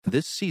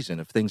This season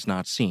of Things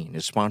Not Seen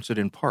is sponsored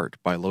in part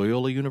by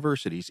Loyola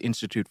University's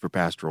Institute for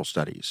Pastoral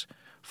Studies.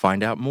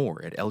 Find out more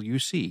at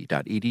luc.edu/IPS.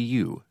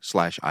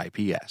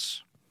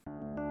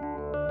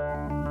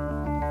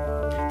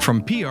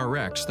 From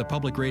PRX, the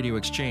Public Radio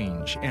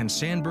Exchange, and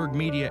Sandberg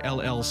Media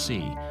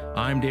LLC,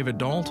 I'm David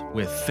Dalt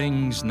with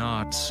Things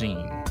Not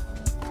Seen.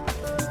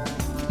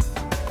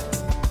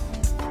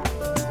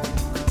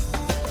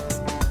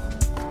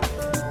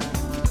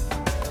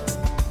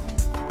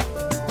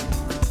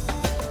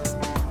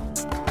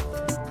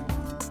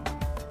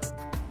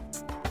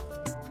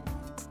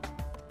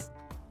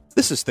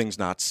 This is Things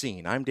Not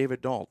Seen. I'm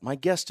David Dalt. My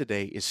guest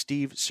today is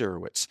Steve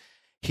Sirowitz.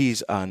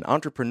 He's an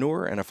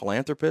entrepreneur and a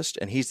philanthropist,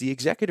 and he's the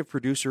executive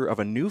producer of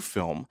a new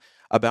film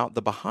about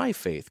the Baha'i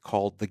faith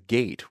called The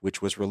Gate,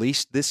 which was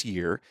released this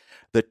year,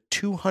 the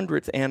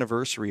 200th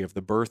anniversary of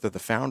the birth of the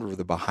founder of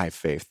the Baha'i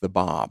faith, the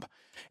Bab.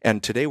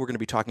 And today we're going to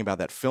be talking about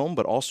that film,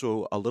 but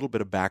also a little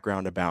bit of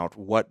background about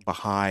what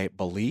Baha'i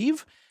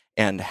believe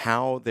and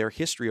how their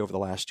history over the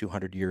last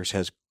 200 years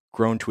has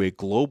grown to a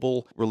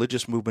global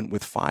religious movement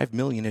with 5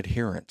 million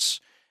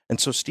adherents. And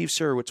so, Steve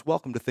Sirowitz,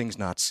 welcome to Things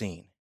Not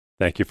Seen.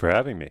 Thank you for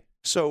having me.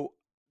 So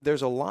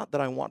there's a lot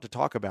that I want to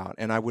talk about,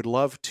 and I would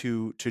love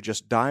to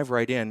just dive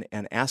right in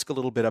and ask a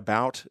little bit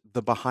about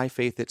the Baha'i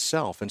faith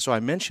itself. And so I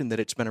mentioned that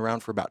it's been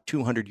around for about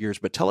 200 years,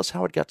 but tell us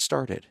how it got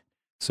started.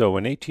 So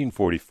in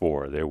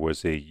 1844, there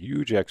was a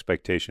huge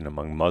expectation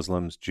among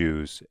Muslims,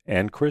 Jews,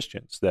 and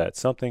Christians that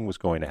something was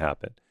going to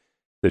happen.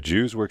 The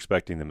Jews were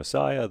expecting the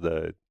Messiah,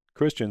 the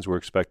Christians were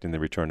expecting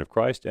the return of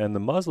Christ, and the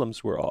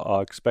Muslims were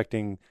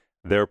expecting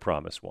their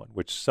promised one,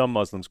 which some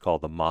Muslims call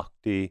the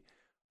Mahdi,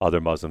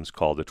 other Muslims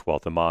call the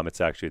 12th Imam.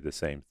 It's actually the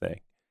same thing.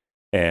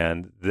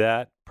 And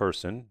that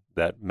person,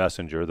 that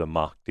messenger, the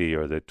Mahdi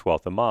or the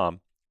 12th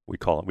Imam, we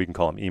can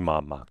call him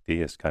Imam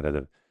Mahdi, is kind of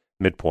the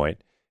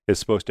midpoint, is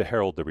supposed to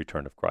herald the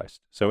return of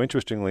Christ. So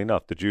interestingly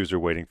enough, the Jews are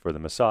waiting for the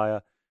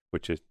Messiah,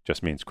 which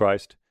just means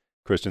Christ,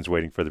 Christians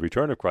waiting for the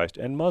return of Christ,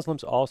 and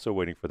Muslims also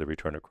waiting for the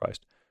return of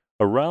Christ.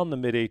 Around the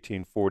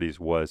mid-1840s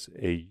was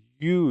a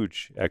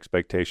huge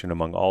expectation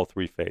among all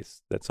three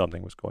faiths that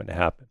something was going to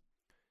happen.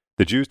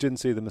 The Jews didn't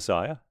see the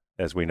Messiah,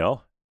 as we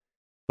know,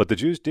 but the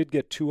Jews did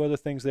get two other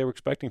things they were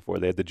expecting for.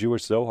 They had the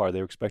Jewish Zohar. They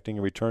were expecting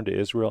a return to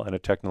Israel and a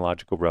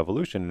technological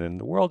revolution, and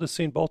the world has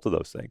seen both of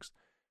those things.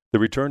 The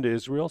return to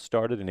Israel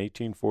started in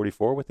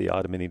 1844 with the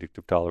Ottoman Edict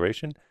of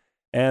Toleration,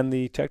 and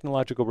the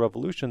technological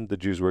revolution the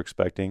Jews were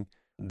expecting,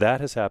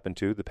 that has happened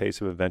too. The pace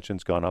of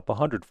invention's gone up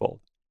 100-fold.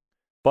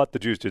 But the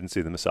Jews didn't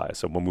see the Messiah,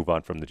 so we'll move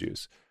on from the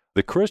Jews.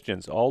 The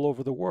Christians all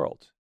over the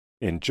world,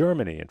 in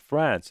Germany, in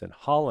France, in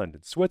Holland,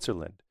 in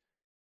Switzerland,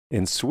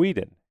 in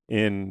Sweden,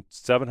 in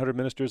 700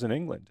 ministers in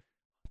England,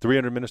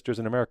 300 ministers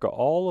in America,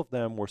 all of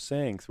them were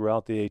saying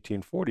throughout the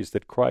 1840s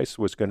that Christ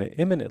was going to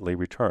imminently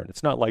return.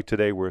 It's not like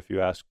today where if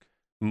you ask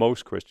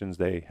most Christians,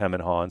 they hem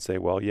and haw and say,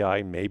 well,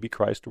 yeah, maybe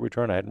Christ will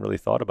return. I hadn't really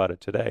thought about it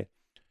today.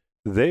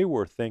 They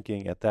were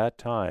thinking at that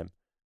time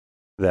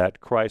that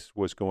Christ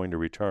was going to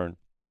return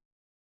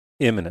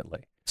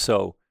imminently.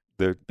 So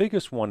the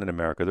biggest one in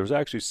America, there was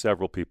actually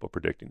several people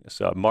predicting this.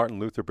 Martin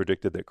Luther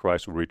predicted that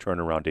Christ would return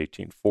around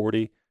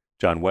 1840.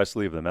 John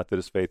Wesley of the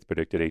Methodist faith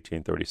predicted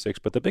 1836.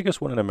 But the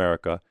biggest one in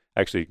America,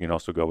 actually you can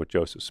also go with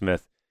Joseph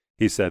Smith,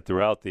 he said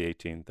throughout the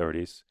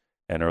 1830s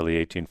and early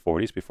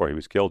 1840s, before he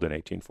was killed in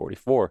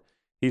 1844,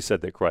 he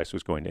said that Christ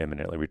was going to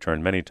imminently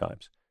return many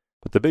times.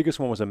 But the biggest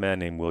one was a man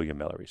named William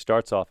Miller. He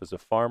starts off as a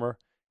farmer.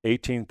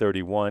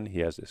 1831, he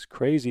has this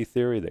crazy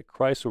theory that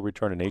Christ will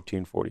return in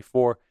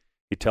 1844.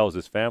 He tells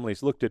his family,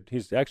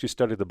 he's actually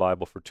studied the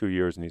Bible for 2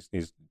 years, and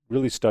he's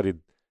really studied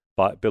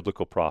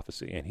biblical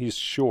prophecy, and he's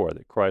sure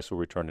that Christ will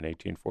return in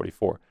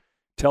 1844.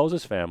 Tells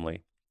his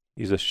family,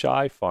 he's a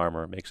shy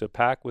farmer, makes a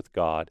pact with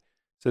God,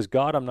 says,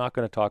 God, I'm not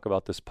going to talk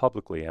about this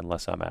publicly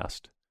unless I'm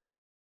asked.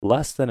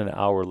 Less than an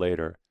hour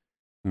later,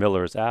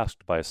 Miller is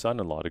asked by his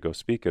son-in-law to go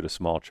speak at a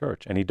small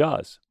church, and he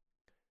does.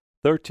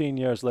 13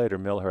 years later,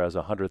 Miller has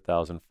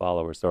 100,000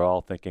 followers. They're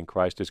all thinking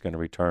Christ is going to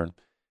return.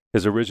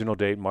 His original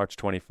date, March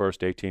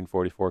 21st,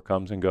 1844,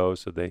 comes and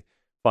goes, so they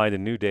find a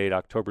new date,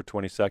 October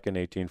 22nd,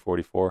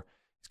 1844.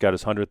 He's got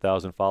his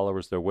 100,000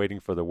 followers. They're waiting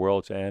for the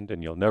world to end,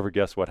 and you'll never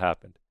guess what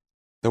happened.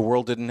 The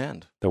world didn't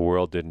end. The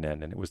world didn't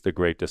end, and it was the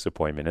great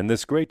disappointment. And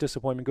this great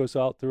disappointment goes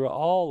out through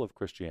all of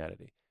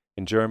Christianity.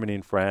 In Germany,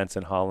 in France,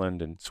 in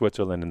Holland, in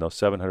Switzerland, and those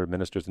 700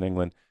 ministers in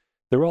England,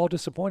 they're all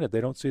disappointed.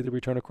 They don't see the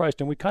return of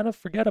Christ, and we kind of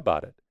forget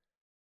about it.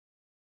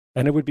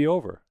 And it would be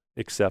over,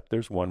 except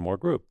there's one more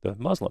group, the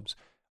Muslims.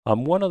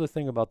 One other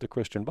thing about the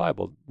Christian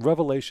Bible,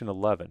 Revelation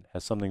 11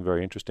 has something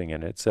very interesting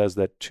in it. It says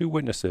that 2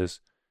 witnesses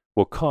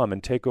will come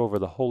and take over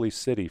the holy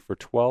city for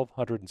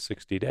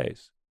 1,260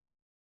 days.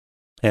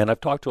 And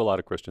I've talked to a lot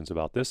of Christians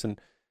about this, and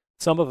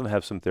some of them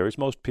have some theories.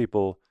 Most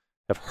people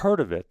have heard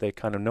of it. They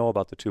kind of know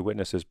about the 2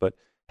 witnesses, but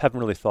haven't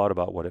really thought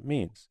about what it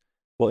means.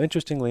 Well,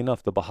 interestingly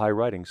enough, the Baha'i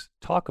writings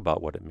talk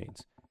about what it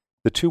means.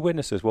 The 2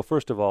 witnesses, well,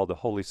 first of all, the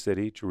holy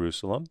city,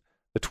 Jerusalem.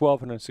 The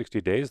 1,260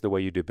 days, the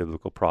way you do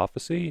biblical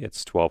prophecy,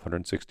 it's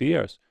 1,260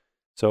 years.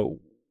 So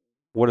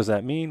What does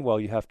that mean? Well,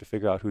 you have to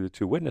figure out who the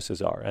two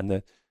witnesses are. And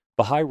the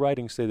Baha'i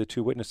writings say the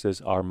two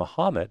witnesses are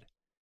Muhammad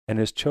and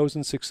his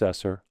chosen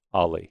successor,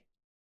 Ali.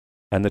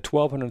 And the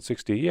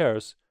 1260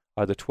 years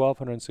are the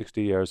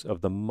 1260 years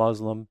of the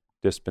Muslim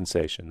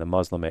dispensation, the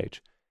Muslim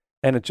age.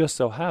 And it just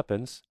so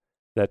happens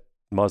that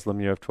Muslim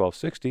year of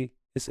 1260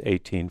 is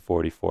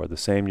 1844, the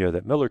same year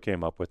that Miller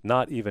came up with,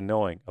 not even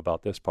knowing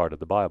about this part of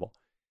the Bible.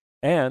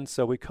 And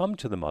so we come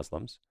to the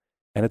Muslims,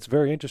 and it's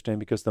very interesting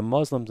because the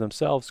Muslims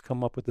themselves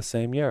come up with the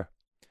same year.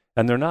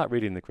 And they're not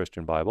reading the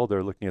Christian Bible.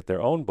 They're looking at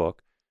their own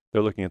book.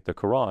 They're looking at the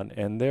Quran.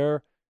 And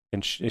they're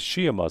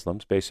Shia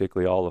Muslims,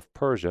 basically all of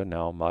Persia,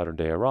 now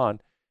modern-day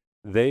Iran.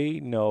 They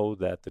know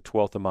that the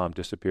 12th Imam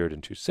disappeared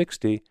in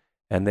 260,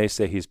 and they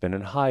say he's been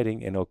in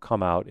hiding and he'll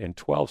come out in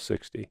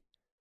 1260.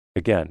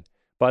 Again,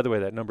 by the way,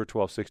 that number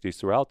 1260 is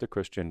throughout the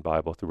Christian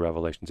Bible through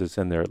Revelations. It's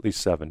in there at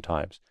least 7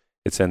 times.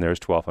 It's in there as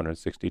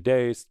 1,260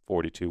 days,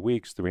 42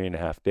 weeks,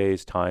 3.5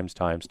 days, times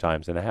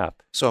and a half.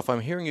 So if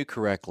I'm hearing you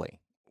correctly,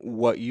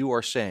 what you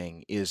are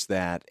saying is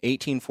that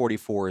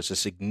 1844 is a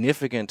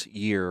significant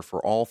year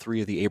for all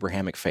three of the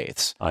Abrahamic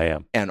faiths. I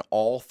am. And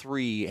all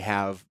three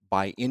have,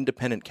 by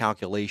independent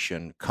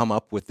calculation, come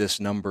up with this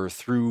number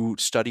through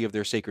study of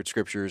their sacred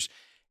scriptures,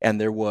 and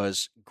there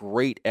was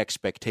great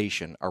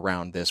expectation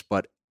around this.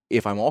 But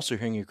if I'm also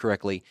hearing you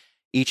correctly,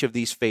 each of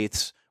these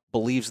faiths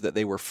believes that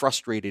they were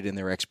frustrated in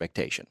their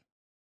expectation.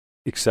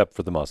 Except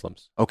for the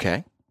Muslims.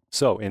 Okay.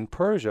 So in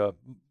Persia,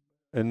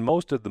 and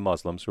most of the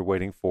Muslims were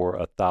waiting for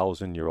a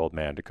 1,000-year-old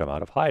man to come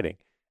out of hiding.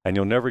 And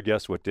you'll never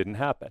guess what didn't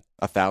happen.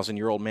 A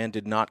 1,000-year-old man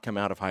did not come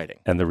out of hiding.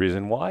 And the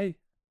reason why?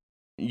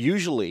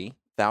 Usually,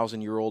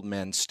 1,000-year-old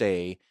men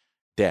stay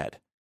dead.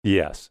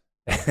 Yes.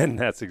 And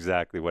that's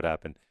exactly what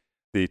happened.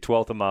 The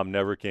 12th Imam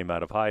never came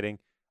out of hiding.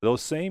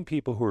 Those same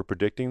people who were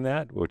predicting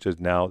that, which is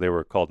now, they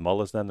were called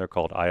mullahs then, they're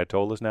called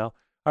ayatollahs now,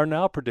 are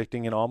now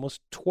predicting an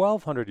almost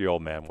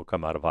 1,200-year-old man will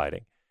come out of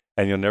hiding.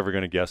 And you're never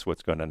going to guess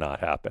what's going to not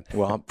happen.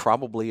 Well,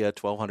 probably a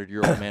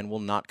 1,200-year-old man will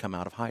not come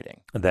out of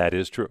hiding. That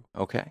is true.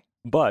 Okay.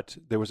 But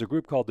there was a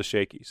group called the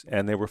Sheikhis,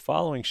 and they were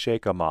following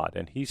Sheikh Ahmad,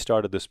 and he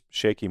started this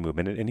Sheikhi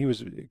movement, and he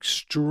was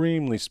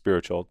extremely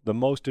spiritual, the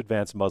most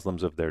advanced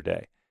Muslims of their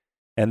day.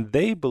 And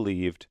they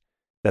believed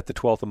that the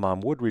 12th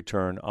Imam would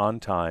return on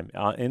time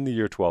in the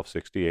year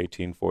 1260,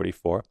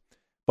 1844,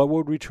 but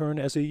would return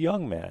as a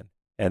young man,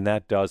 and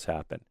that does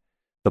happen.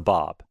 The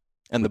Bab.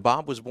 And the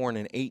Bab was born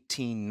in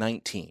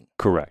 1819.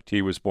 Correct.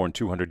 He was born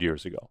 200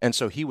 years ago. And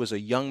so he was a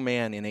young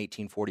man in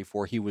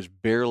 1844. He was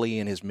barely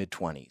in his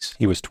mid-20s.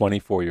 He was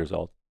 24 years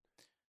old.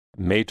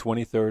 May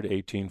 23rd,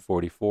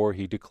 1844,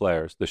 he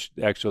declares,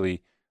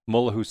 actually,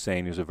 Mullah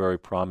Hussein, who's a very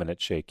prominent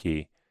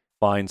Sheikhi,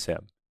 finds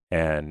him,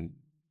 and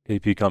he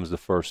becomes the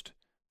first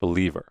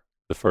believer,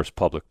 the first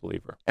public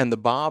believer. And the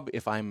Bab,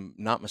 if I'm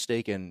not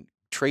mistaken,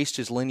 traced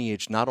his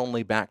lineage not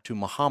only back to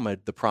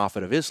Muhammad, the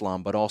prophet of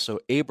Islam, but also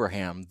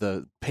Abraham,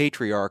 the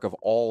patriarch of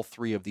all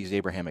three of these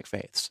Abrahamic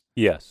faiths.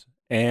 Yes,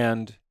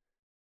 and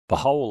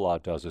Baha'u'llah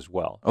does as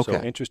well. Okay.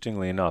 So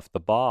interestingly enough, the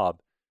Bab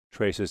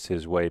traces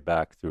his way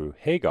back through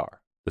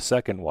Hagar, the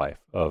second wife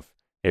of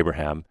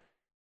Abraham.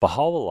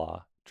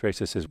 Baha'u'llah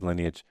traces his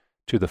lineage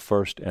to the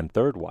first and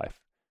third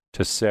wife,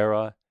 to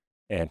Sarah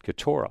and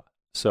Keturah.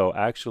 So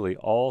actually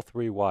all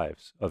three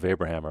wives of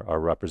Abraham are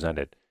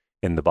represented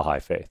in the Baha'i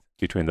faith,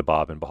 between the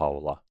Bab and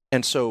Baha'u'llah.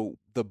 And so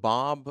the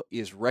Bab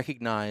is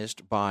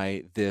recognized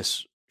by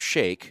this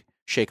Sheikh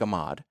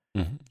Ahmad.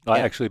 Mm-hmm.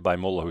 Actually, by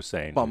Mullah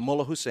Hussein. By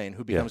Mullah Hussein,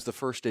 who becomes the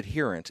first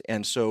adherent.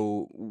 And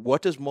so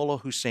what does Mullah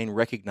Hussein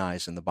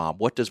recognize in the Bab?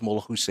 What does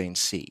Mullah Hussein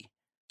see?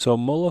 So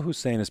Mullah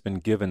Hussein has been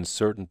given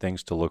certain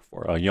things to look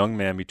for. A young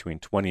man between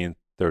 20 and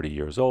 30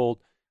 years old,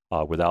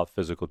 without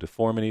physical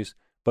deformities.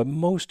 But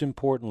most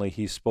importantly,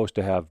 he's supposed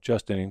to have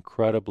just an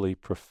incredibly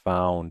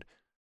profound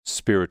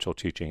spiritual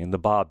teaching, and the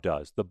Bab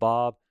does. The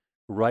Bab,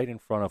 right in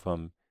front of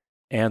him,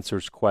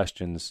 answers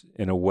questions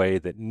in a way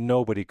that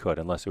nobody could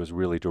unless it was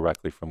really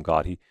directly from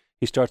God. He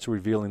starts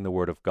revealing the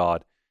Word of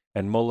God,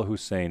 and Mullah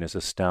Hussein is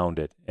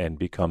astounded and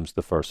becomes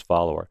the first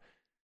follower.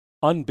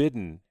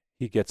 Unbidden,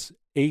 he gets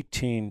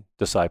 18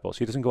 disciples.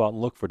 He doesn't go out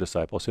and look for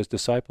disciples. His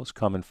disciples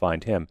come and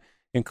find him,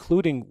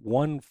 including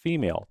one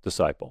female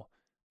disciple,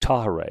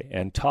 Tahirih.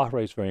 And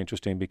Tahirih is very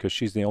interesting because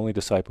she's the only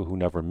disciple who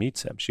never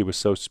meets him. She was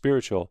so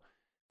spiritual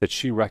that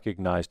she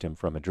recognized him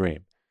from a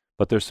dream.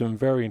 But there's some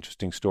very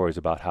interesting stories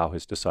about how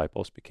his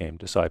disciples became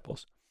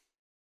disciples.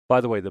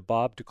 By the way, the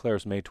Bab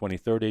declares May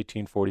 23rd,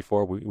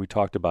 1844. We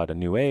talked about a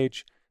new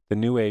age. The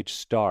new age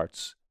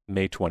starts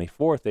May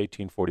 24th,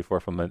 1844,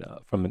 from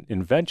an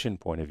invention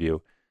point of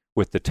view,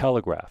 with the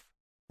telegraph.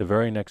 The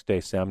very next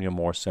day, Samuel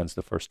Morse sends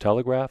the first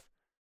telegraph.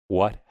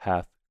 What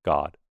hath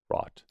God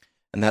wrought?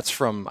 And that's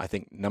from, I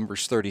think,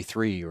 Numbers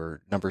 33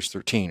 or Numbers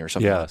 13 or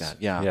something like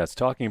that. Yeah, it's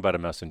talking about a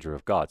messenger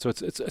of God. So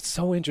it's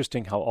so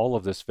interesting how all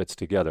of this fits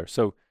together.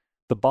 So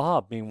the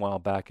Bab, meanwhile,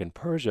 back in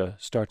Persia,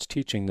 starts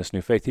teaching this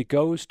new faith. He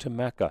goes to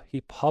Mecca.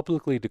 He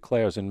publicly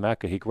declares in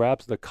Mecca, he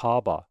grabs the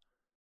Kaaba,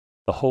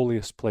 the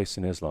holiest place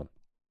in Islam,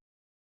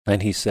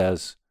 and he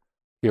says,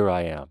 here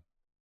I am.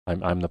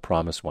 I'm the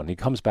promised one. He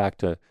comes back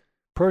to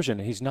Persian,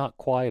 he's not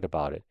quiet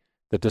about it.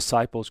 The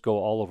disciples go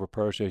all over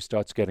Persia. He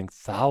starts getting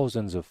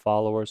thousands of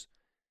followers.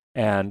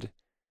 And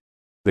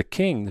the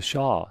king, the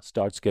Shah,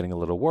 starts getting a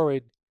little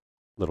worried,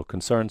 a little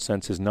concerned,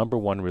 sends his number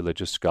one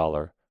religious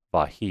scholar,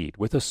 Vahid,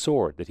 with a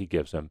sword that he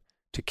gives him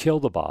to kill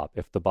the Bab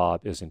if the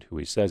Bab isn't who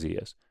he says he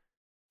is.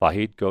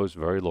 Vahid goes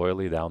very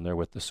loyally down there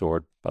with the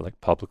sword, but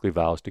publicly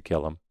vows to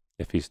kill him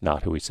if he's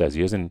not who he says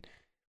he is. And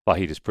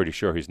Vahid is pretty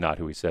sure he's not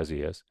who he says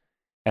he is.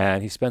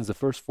 And he spends the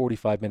first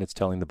 45 minutes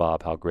telling the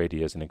Bab how great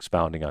he is and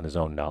expounding on his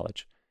own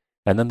knowledge.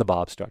 And then the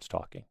Bab starts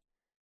talking.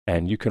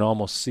 And you can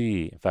almost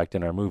see, in fact,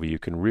 in our movie, you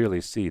can really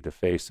see the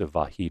face of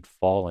Vahid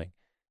falling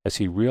as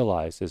he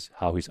realizes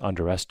how he's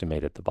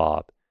underestimated the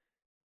Bab.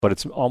 But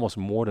it's almost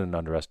more than an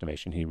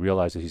underestimation. He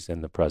realizes he's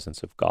in the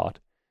presence of God.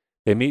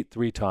 They meet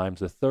 3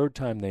 times. The third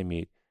time they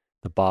meet,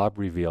 the Bab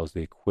reveals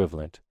the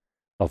equivalent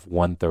of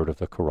 1/3 of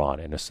the Quran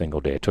in a single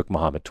day. It took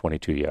Muhammad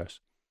 22 years.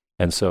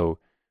 And so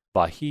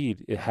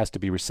Vahid, it has to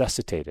be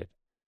resuscitated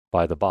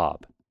by the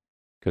Bab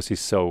because he's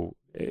so,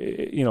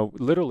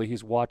 literally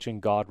he's watching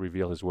God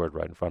reveal his word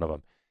right in front of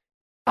him,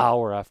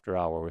 hour after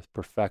hour with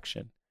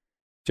perfection.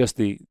 Just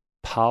the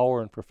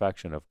power and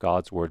perfection of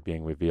God's word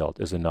being revealed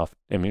is enough.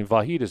 I mean,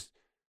 Vahid is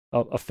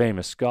a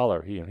famous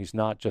scholar. He's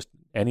not just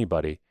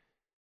anybody.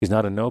 He's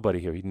not a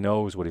nobody here. He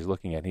knows what he's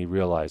looking at. And he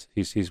realizes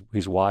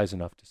he's wise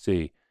enough to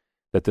see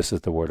that this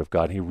is the word of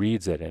God. He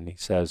reads it and he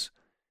says,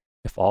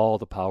 if all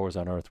the powers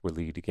on earth were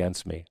leagued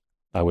against me,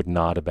 I would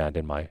not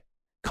abandon my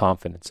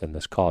confidence in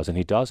this cause. And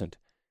he doesn't.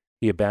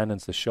 He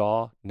abandons the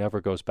Shah,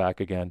 never goes back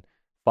again.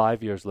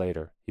 5 years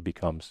later, he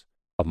becomes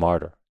a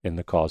martyr in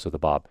the cause of the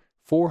Bab.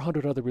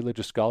 400 other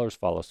religious scholars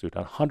follow suit,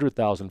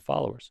 100,000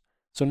 followers.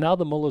 So now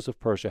the mullahs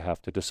of Persia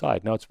have to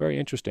decide. Now it's very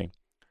interesting.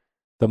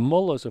 The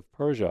mullahs of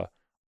Persia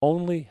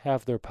only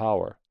have their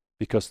power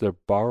because they're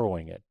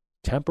borrowing it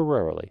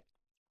temporarily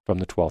from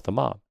the 12th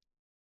Imam.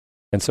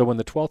 And so when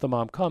the 12th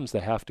Imam comes,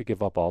 they have to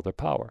give up all their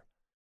power.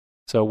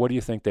 So what do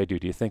you think they do?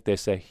 Do you think they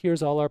say,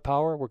 here's all our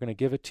power, we're going to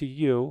give it to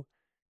you,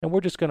 and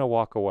we're just going to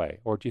walk away?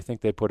 Or do you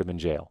think they put him in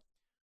jail?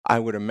 I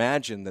would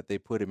imagine that they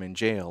put him in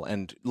jail,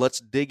 and let's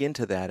dig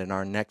into that in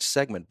our next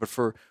segment. But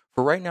for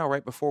right now,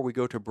 right before we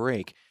go to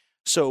break,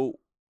 so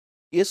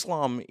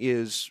Islam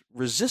is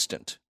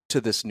resistant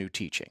to this new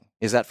teaching.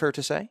 Is that fair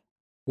to say?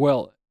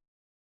 Well,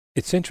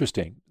 it's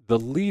interesting. The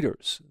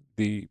leaders,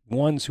 the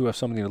ones who have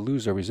something to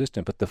lose, are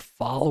resistant, but the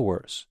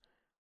followers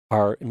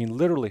are,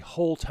 literally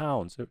whole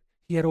towns.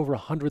 He had over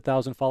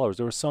 100,000 followers.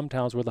 There were some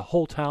towns where the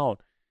whole town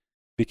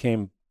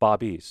became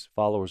Babis,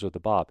 followers of the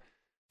Bab.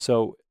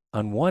 So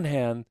on one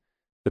hand,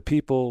 the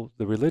people,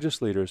 the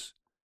religious leaders,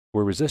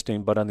 were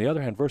resisting, but on the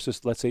other hand,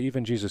 versus, let's say,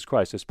 even Jesus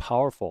Christ is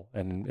powerful.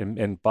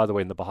 And by the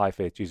way, in the Baha'i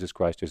faith, Jesus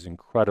Christ is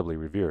incredibly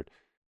revered.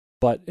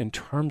 But in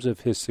terms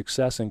of his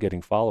success in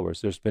getting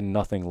followers, there's been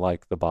nothing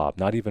like the Bab.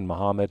 Not even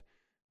Muhammad.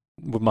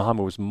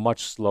 Muhammad was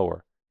much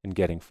slower in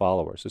getting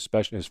followers,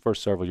 especially his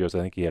first several years.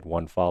 I think he had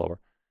 1 follower.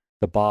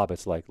 The Bab,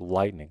 it's like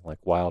lightning,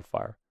 like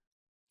wildfire.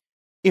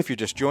 If you're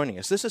just joining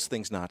us, this is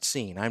Things Not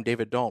Seen. I'm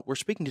David Dalt. We're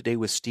speaking today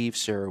with Steve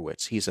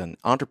Sarowitz. He's an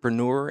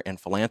entrepreneur and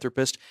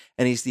philanthropist,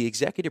 and he's the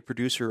executive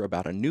producer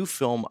about a new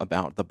film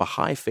about the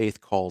Baha'i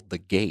faith called The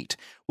Gate.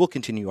 We'll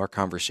continue our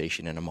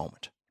conversation in a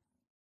moment.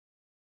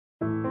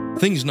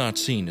 Things Not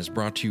Seen is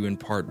brought to you in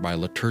part by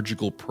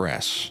Liturgical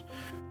Press.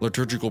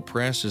 Liturgical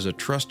Press is a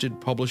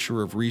trusted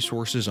publisher of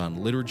resources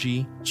on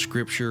liturgy,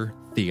 scripture,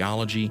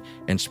 theology,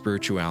 and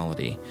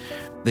spirituality.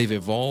 They've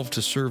evolved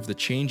to serve the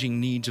changing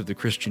needs of the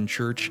Christian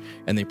church,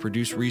 and they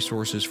produce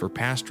resources for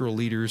pastoral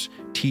leaders,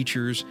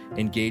 teachers,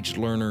 engaged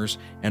learners,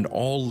 and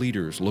all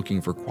leaders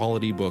looking for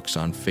quality books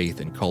on faith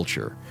and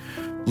culture.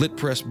 Lit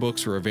Press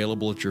books are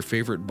available at your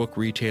favorite book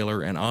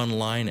retailer and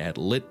online at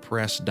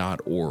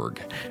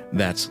litpress.org.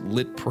 That's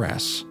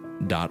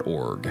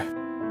litpress.org.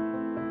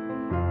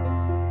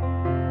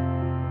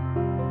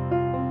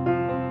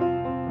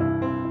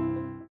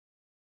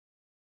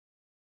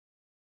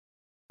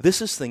 This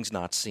is Things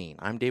Not Seen.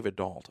 I'm David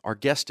Dalt. Our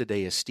guest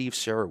today is Steve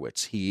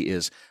Sarowitz. He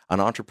is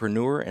an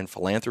entrepreneur and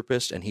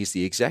philanthropist, and he's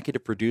the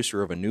executive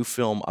producer of a new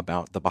film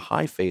about the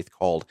Baha'i faith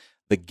called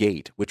The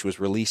Gate, which was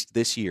released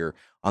this year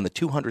on the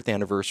 200th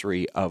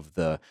anniversary of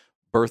the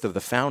birth of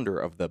the founder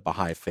of the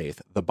Baha'i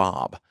faith, the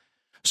Bab.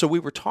 So we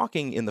were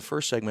talking in the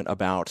first segment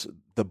about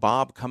the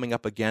Bab coming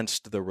up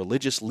against the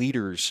religious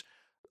leaders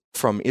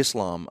from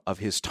Islam of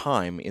his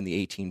time in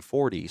the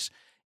 1840s.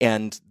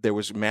 And there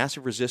was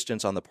massive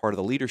resistance on the part of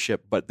the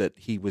leadership, but that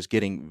he was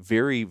getting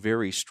very,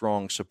 very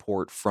strong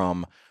support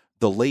from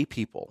the lay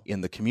people in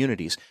the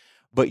communities.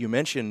 But you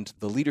mentioned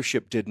the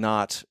leadership did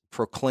not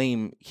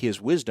proclaim his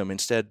wisdom.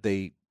 Instead,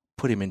 they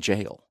put him in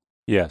jail.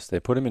 Yes, they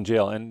put him in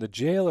jail. And the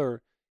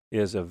jailer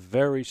is a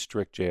very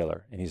strict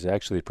jailer, and he's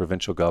actually a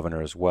provincial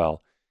governor as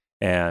well.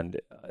 And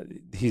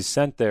he's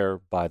sent there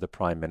by the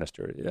prime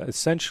minister.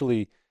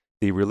 Essentially,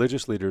 the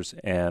religious leaders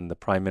and the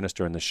prime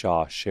minister and the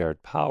Shah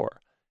shared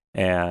power.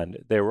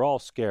 And they were all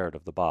scared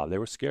of the Bab. They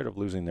were scared of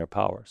losing their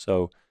power.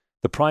 So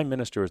the prime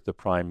minister is the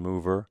prime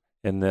mover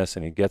in this,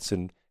 and he gets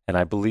in. And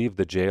I believe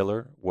the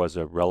jailer was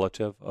a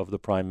relative of the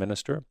prime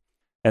minister.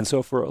 And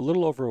so for a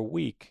little over a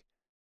week,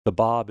 the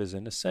Bab is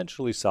in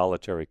essentially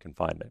solitary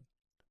confinement.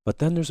 But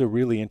then there's a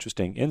really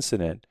interesting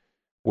incident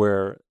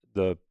where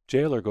the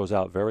jailer goes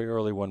out very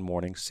early one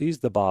morning, sees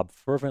the Bab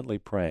fervently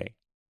praying,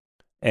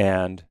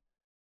 and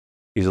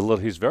he's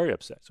very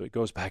upset. So he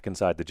goes back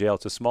inside the jail.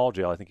 It's a small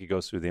jail. I think he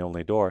goes through the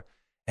only door.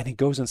 And he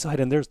goes inside,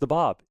 and there's the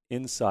Bab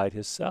inside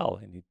his cell,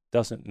 and he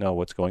doesn't know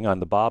what's going on.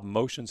 The Bab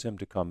motions him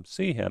to come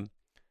see him,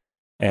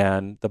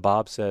 and the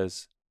Bab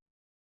says,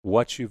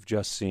 "What you've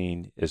just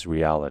seen is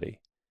reality.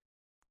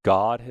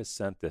 God has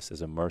sent this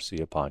as a mercy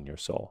upon your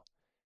soul."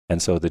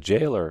 And so the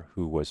jailer,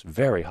 who was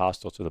very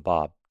hostile to the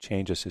Bab,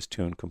 changes his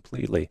tune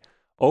completely,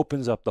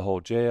 opens up the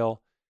whole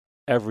jail.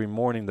 Every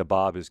morning the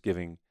Bab is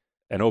giving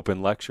an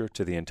open lecture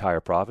to the entire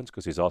province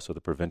because he's also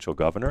the provincial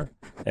governor.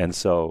 And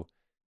so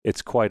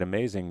it's quite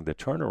amazing, the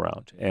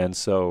turnaround. And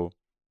so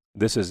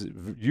this is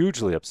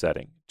hugely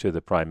upsetting to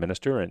the prime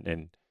minister,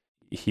 and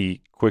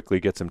he quickly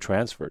gets him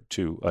transferred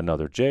to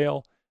another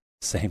jail.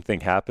 Same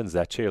thing happens.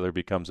 That jailer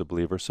becomes a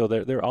believer. So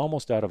they're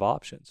almost out of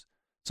options.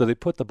 So they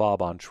put the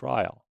Bab on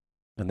trial,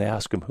 and they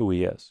ask him who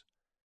he is.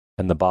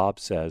 And the Bab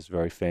says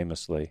very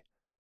famously,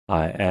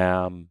 I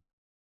am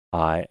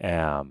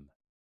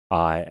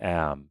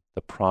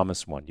the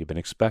promised one you've been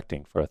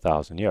expecting for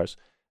 1,000 years.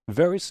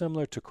 Very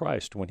similar to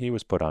Christ when he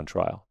was put on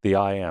trial. The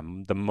I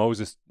am. The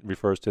Moses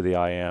refers to the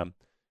I am.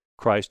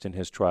 Christ in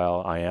his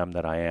trial, I am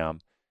that I am.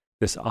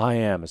 This I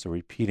am is a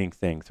repeating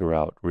thing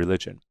throughout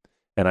religion.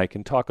 And I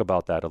can talk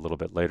about that a little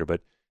bit later.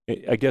 But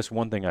I guess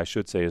one thing I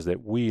should say is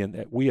that we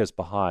as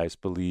Baha'is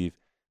believe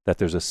that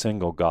there's a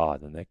single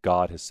God and that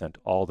God has sent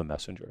all the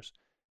messengers.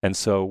 And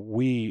so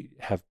we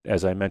have,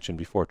 as I mentioned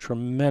before,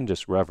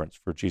 tremendous reverence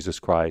for Jesus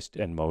Christ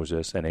and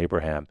Moses and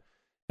Abraham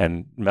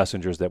and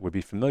messengers that would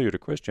be familiar to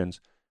Christians.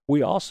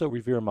 We also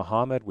revere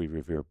Muhammad, we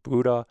revere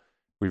Buddha,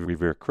 we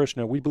revere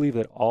Krishna. We believe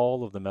that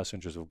all of the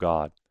messengers of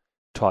God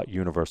taught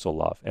universal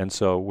love. And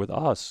so with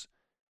us,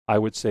 I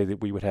would say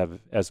that we would have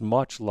as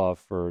much love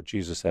for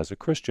Jesus as a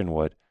Christian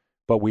would,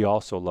 but we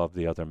also love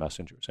the other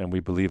messengers. And we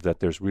believe that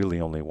there's really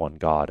only one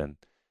God.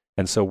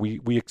 And so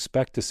we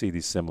expect to see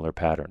these similar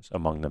patterns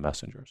among the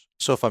messengers.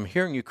 So if I'm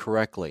hearing you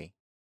correctly,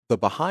 the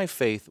Baha'i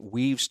faith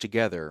weaves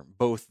together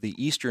both the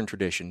Eastern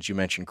traditions, you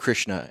mentioned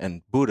Krishna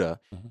and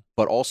Buddha,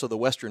 but also the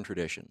Western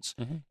traditions.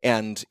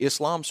 And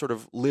Islam sort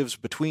of lives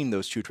between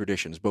those two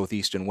traditions, both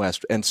East and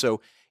West. And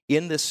so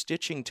in this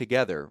stitching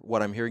together,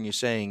 what I'm hearing you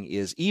saying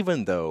is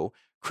even though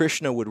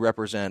Krishna would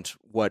represent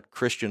what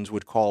Christians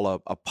would call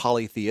a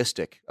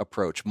polytheistic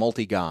approach,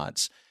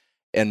 multi-gods,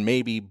 and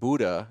maybe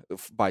Buddha,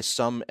 by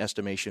some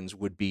estimations,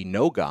 would be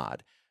no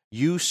God,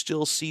 you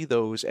still see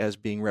those as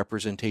being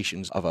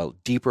representations of a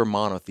deeper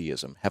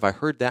monotheism. Have I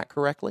heard that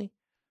correctly?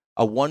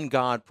 A one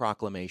God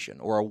proclamation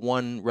or a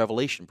one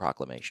revelation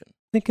proclamation.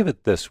 Think of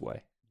it this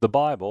way. The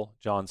Bible,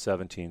 John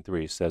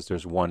 17:3, says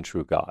there's one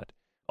true God.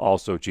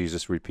 Also,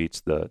 Jesus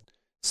repeats the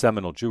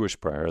seminal Jewish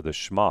prayer, the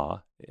Shema.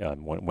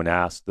 When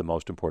asked the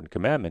most important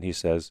commandment, he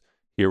says,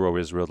 "Hear, O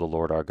Israel, the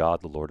Lord our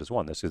God, the Lord is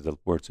one." This is the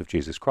words of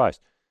Jesus Christ.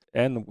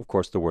 And, of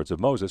course, the words of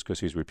Moses, because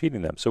he's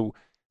repeating them. So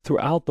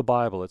throughout the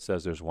Bible, it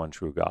says there's one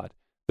true God.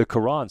 The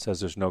Quran says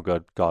there's no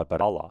God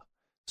but Allah.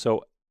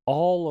 So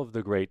all of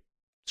the great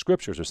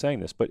scriptures are saying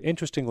this. But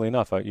interestingly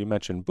enough, you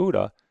mentioned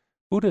Buddha.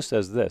 Buddha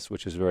says this,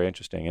 which is very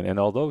interesting. And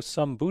although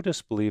some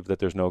Buddhists believe that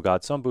there's no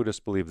God, some Buddhists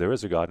believe there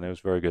is a God. And it was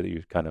very good that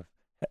you kind of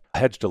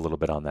hedged a little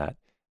bit on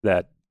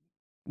that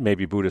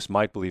maybe Buddhists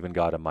might believe in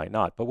God and might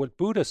not. But what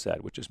Buddha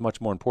said, which is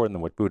much more important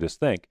than what Buddhists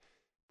think,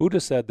 Buddha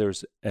said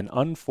there's an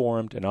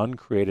unformed and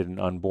uncreated and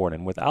unborn.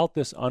 And without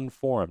this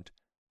unformed,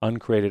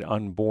 uncreated,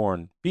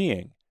 unborn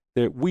being,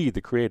 that we, the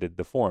created,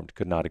 the formed,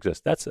 could not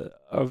exist. That's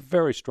a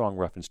very strong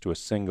reference to a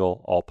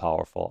single,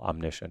 all-powerful,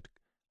 omniscient,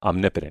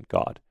 omnipotent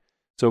God.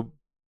 So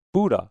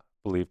Buddha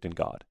believed in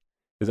God,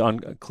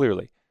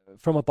 clearly.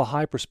 From a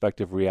Baha'i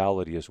perspective,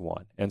 reality is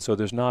one. And so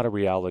there's not a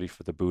reality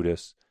for the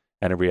Buddhists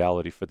and a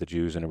reality for the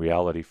Jews and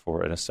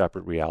a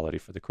separate reality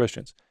for the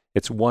Christians.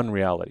 It's one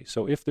reality.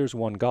 So if there's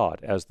one God,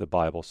 as the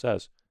Bible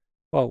says,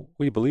 well,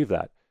 we believe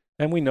that.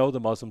 And we know the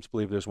Muslims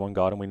believe there's one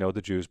God, and we know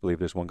the Jews believe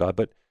there's one God.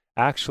 But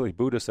actually,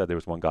 Buddha said there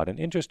was one God. And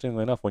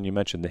interestingly enough, when you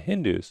mentioned the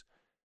Hindus,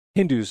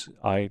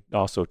 I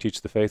also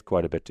teach the faith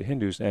quite a bit to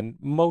Hindus, and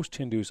most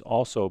Hindus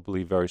also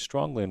believe very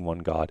strongly in one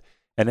God.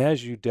 And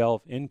as you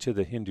delve into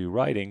the Hindu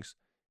writings,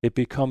 it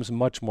becomes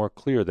much more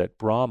clear that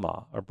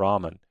Brahma, or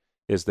Brahman,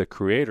 is the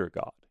creator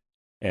God.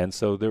 And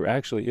so there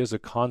actually is a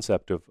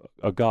concept of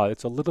a God.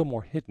 It's a little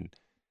more hidden.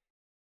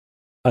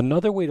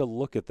 Another way to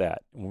look at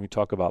that, when we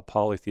talk about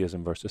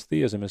polytheism versus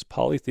theism, is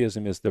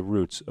polytheism is the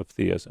roots of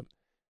theism.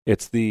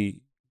 It's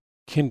the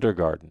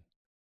kindergarten,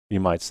 you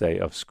might say,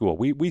 of school.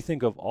 We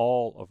think of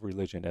all of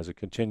religion as a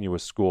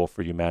continuous school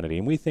for humanity,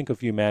 and we think of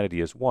humanity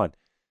as one.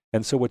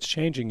 And so what's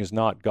changing is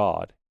not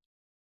God,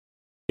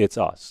 it's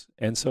us.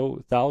 And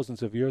so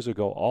thousands of years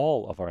ago,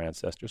 all of our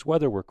ancestors,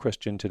 whether we're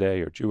Christian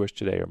today or Jewish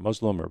today or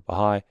Muslim or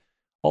Baha'i,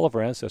 all of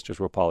our ancestors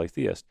were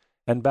polytheists.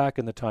 And back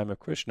in the time of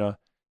Krishna,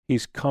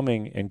 he's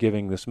coming and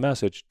giving this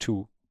message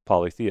to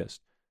polytheists.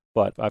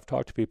 But I've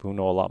talked to people who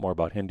know a lot more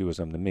about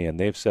Hinduism than me, and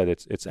they've said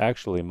it's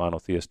actually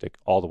monotheistic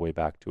all the way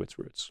back to its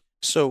roots.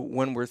 So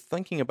when we're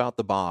thinking about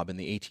the Bab in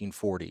the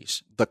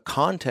 1840s, the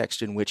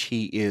context in which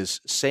he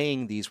is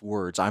saying these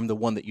words, "I'm the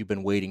one that you've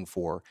been waiting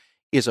for,"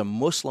 is a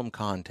Muslim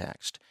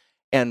context.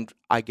 And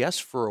I guess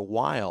for a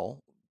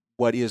while,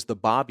 what is the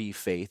Babi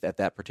faith at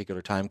that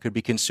particular time could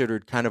be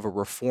considered kind of a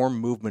reform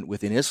movement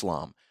within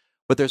Islam.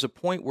 But there's a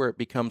point where it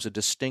becomes a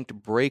distinct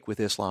break with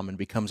Islam and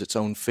becomes its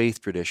own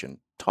faith tradition.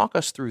 Talk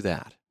us through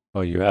that.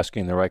 Well, you're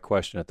asking the right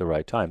question at the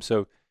right time.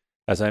 So,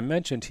 as I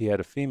mentioned, he had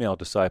a female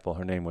disciple.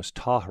 Her name was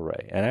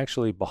Tahereh. And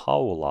actually,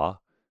 Baha'u'llah,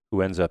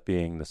 who ends up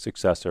being the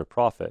successor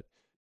prophet,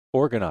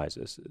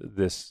 organizes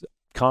this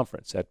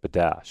conference at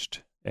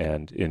Badasht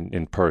and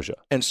in Persia.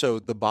 And so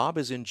the Bab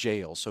is in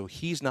jail, so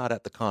he's not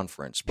at the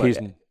conference.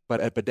 But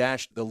at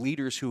Badasht, the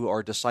leaders who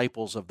are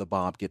disciples of the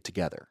Bab get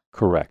together.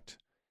 Correct.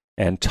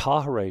 And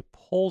Tahereh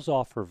pulls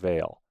off her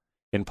veil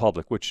in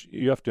public, which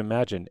you have to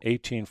imagine,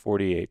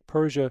 1848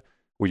 Persia,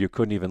 where you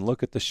couldn't even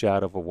look at the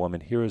shadow of a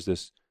woman. Here is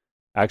this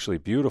actually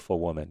beautiful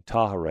woman,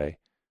 Tahereh,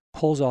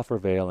 pulls off her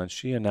veil, and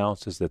she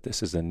announces that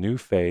this is a new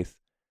faith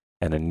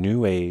and a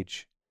new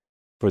age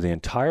for the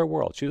entire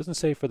world. She doesn't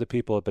say for the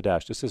people at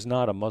Badasht. This is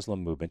not a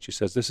Muslim movement. She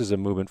says this is a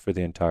movement for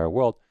the entire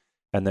world,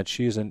 and that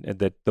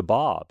that the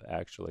Bab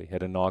actually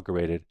had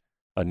inaugurated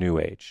a new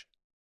age.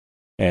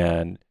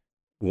 And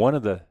one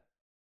of the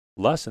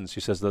lessons,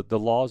 she says that the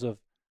laws of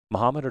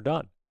Muhammad are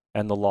done,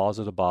 and the laws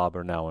of the Bab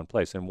are now in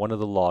place. And one of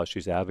the laws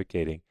she's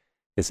advocating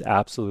is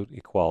absolute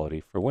equality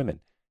for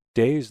women.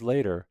 Days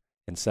later,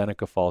 in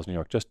Seneca Falls, New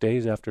York, just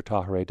days after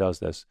Tahereh does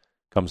this,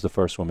 comes the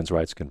first Women's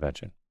Rights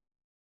Convention.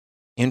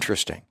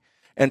 Interesting.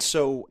 And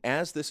so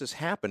as this is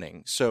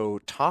happening, so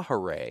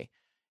Tahereh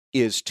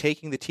is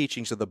taking the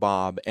teachings of the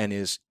Bab and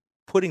is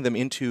putting them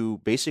into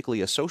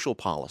basically a social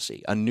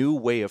policy, a new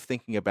way of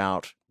thinking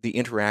about the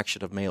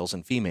interaction of males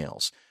and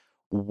females.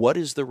 What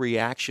is the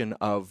reaction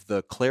of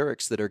the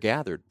clerics that are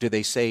gathered? Do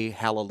they say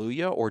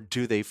hallelujah or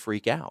do they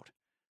freak out?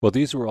 Well,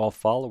 these were all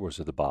followers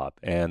of the Bab,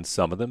 and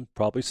some of them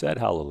probably said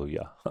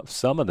hallelujah.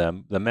 Some of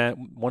them,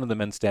 one of the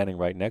men standing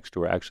right next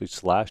to her actually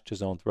slashed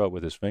his own throat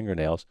with his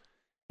fingernails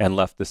and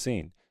left the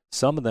scene.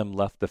 Some of them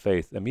left the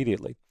faith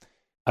immediately.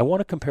 I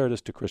want to compare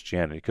this to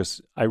Christianity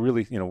because I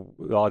really,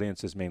 the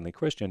audience is mainly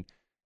Christian.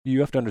 You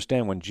have to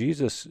understand when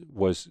Jesus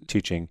was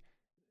teaching,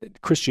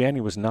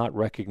 Christianity was not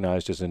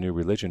recognized as a new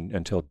religion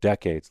until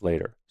decades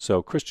later.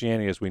 So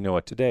Christianity as we know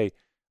it today,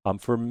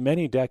 for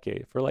many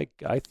decades, for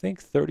I think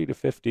 30 to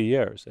 50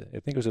 years, I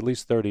think it was at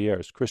least 30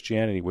 years,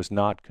 Christianity was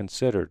not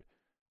considered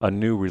a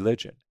new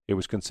religion. It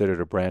was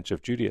considered a branch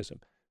of Judaism.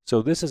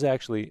 So this is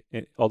actually,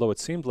 although it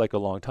seemed like a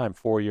long time,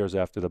 4 years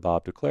after the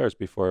Bab declares,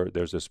 before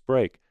there's this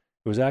break,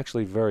 it was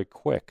actually very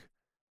quick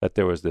that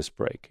there was this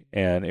break.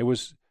 And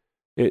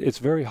it's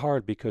very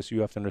hard because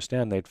you have to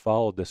understand they'd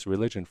followed this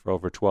religion for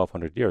over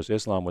 1,200 years.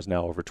 Islam was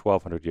now over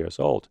 1,200 years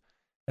old.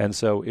 And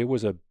so it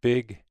was a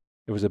big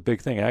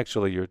thing.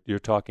 Actually, you're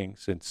talking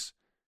since,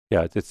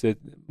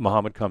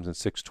 Muhammad comes in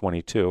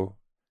 622,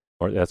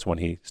 or that's when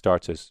he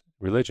starts his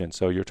religion.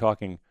 So you're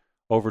talking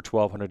over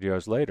 1,200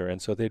 years later. And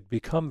so they'd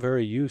become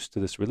very used to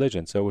this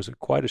religion. So it was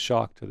quite a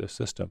shock to the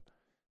system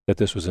that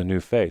this was a new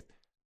faith.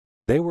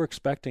 They were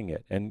expecting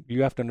it. And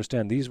you have to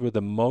understand, these were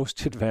the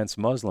most advanced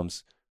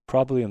Muslims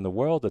probably in the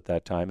world at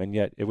that time, and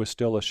yet it was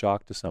still a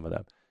shock to some of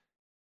them.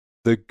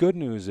 The good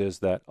news is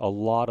that a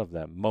lot of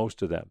them,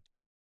 most of them,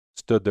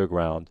 stood their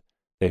ground.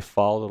 They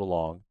followed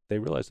along. They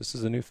realized this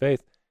is a new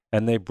faith,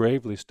 and they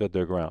bravely stood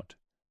their ground.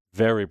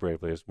 Very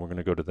bravely, as we're going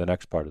to go to the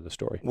next part of the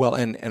story. Well,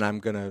 and I'm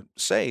going to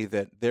say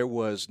that there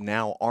was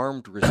now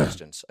armed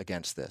resistance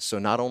against this. So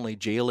not only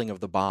jailing of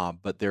the Bab,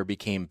 but there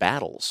became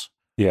battles.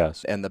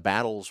 Yes. And the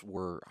battles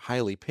were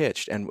highly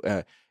pitched. And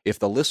if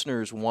the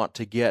listeners want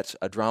to get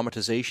a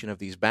dramatization of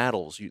these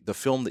battles, the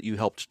film that you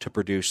helped to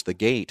produce, The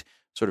Gate,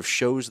 sort of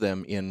shows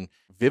them in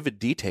vivid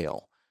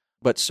detail.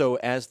 But so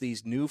as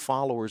these new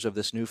followers of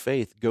this new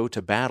faith go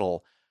to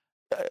battle,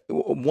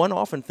 one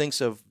often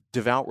thinks of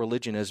devout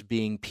religion as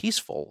being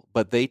peaceful,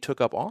 but they took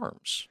up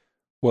arms.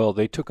 Well,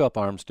 they took up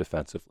arms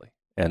defensively.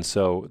 And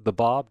so the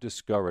Bab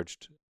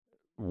discouraged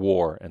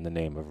war in the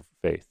name of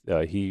faith.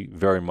 He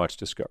very much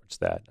discouraged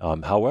that.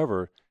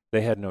 However,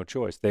 they had no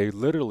choice. They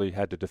literally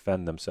had to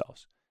defend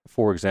themselves.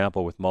 For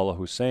example, with Mullah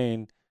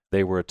Hussein,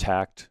 they were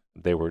attacked.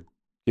 They were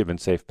given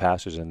safe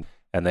passage, and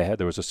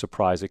there was a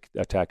surprise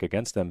attack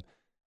against them.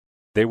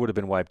 They would have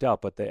been wiped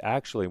out, but they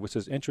actually, which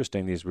is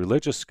interesting, these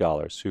religious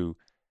scholars who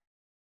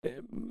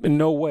in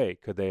no way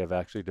could they have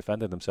actually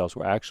defended themselves,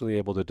 were actually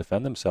able to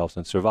defend themselves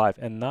and survive.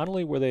 And not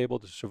only were they able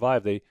to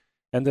survive, they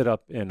ended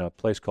up in a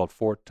place called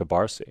Fort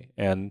Tabarsi,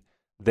 and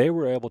they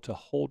were able to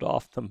hold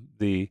off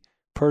the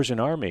Persian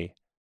army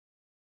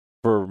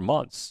for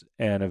months,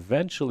 and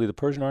eventually the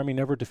Persian army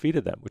never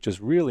defeated them, which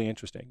is really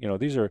interesting.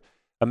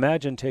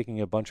 Imagine taking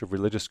a bunch of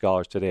religious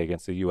scholars today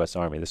against the U.S.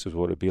 Army. This is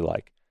what it would be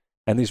like.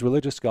 And these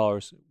religious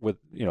scholars, with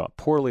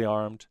poorly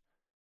armed,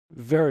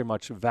 very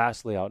much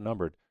vastly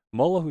outnumbered,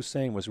 Mullah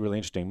Hussein was really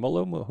interesting.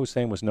 Mullah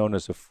Hussein was known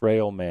as a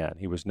frail man.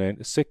 He was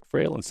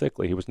frail and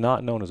sickly. He was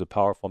not known as a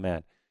powerful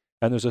man.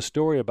 And there's a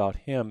story about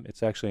him,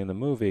 it's actually in the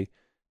movie,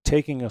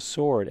 taking a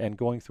sword and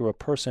going through a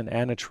person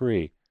and a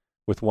tree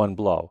with one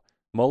blow.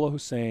 Mullah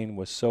Hussein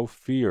was so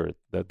feared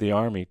that the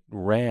army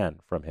ran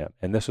from him.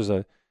 And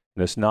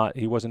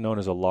he wasn't known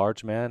as a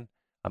large man.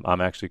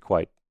 I'm actually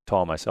quite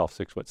tall myself,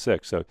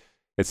 6'6". So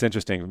it's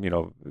interesting,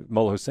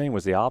 Mullah Hussein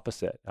was the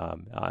opposite.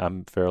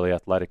 I'm fairly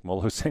athletic.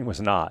 Mullah Hussein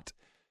was not.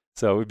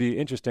 So it would be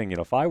interesting,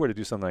 if I were to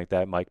do something like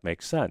that, it might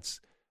make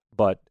sense.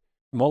 But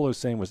Mullah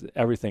Hussein was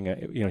everything.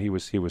 He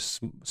was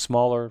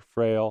smaller,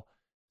 frail,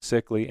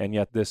 sickly, and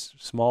yet this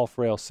small,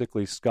 frail,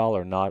 sickly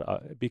scholar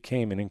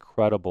became an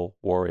incredible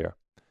warrior.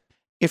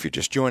 If you're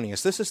just joining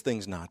us, this is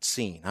Things Not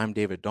Seen. I'm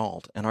David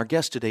Dalt, and our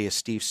guest today is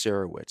Steve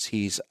Sarowitz.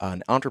 He's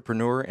an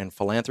entrepreneur and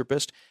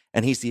philanthropist,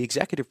 and he's the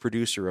executive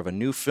producer of a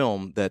new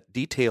film that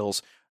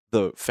details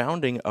the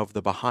founding of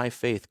the Baha'i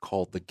faith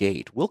called The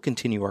Gate. We'll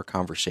continue our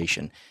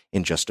conversation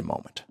in just a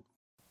moment.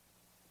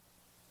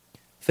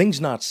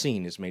 Things Not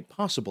Seen is made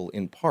possible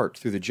in part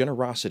through the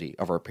generosity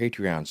of our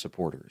Patreon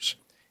supporters.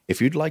 If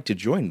you'd like to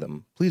join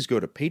them, please go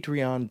to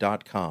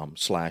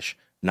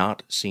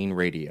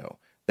patreon.com/notseenradio.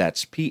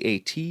 That's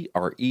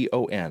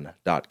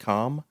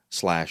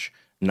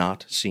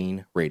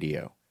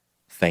patreon.com/notseenradio.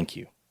 Thank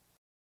you.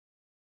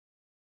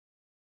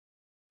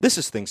 This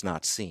is Things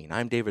Not Seen.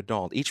 I'm David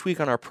Dalt. Each week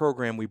on our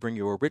program, we bring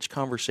you a rich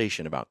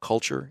conversation about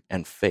culture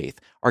and faith.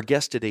 Our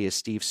guest today is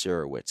Steve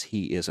Sarowitz.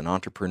 He is an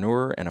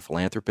entrepreneur and a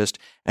philanthropist,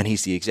 and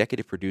he's the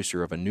executive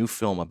producer of a new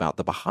film about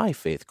the Baha'i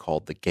faith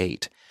called The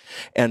Gate.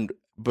 And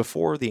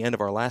before the end of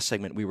our last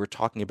segment, we were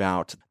talking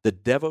about the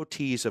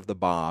devotees of the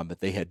Bab.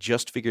 They had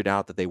just figured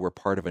out that they were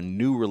part of a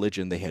new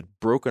religion. They had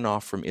broken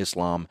off from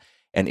Islam,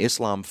 and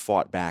Islam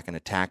fought back and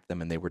attacked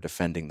them, and they were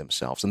defending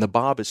themselves. And the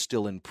Bab is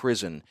still in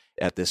prison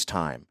at this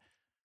time.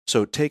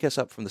 So take us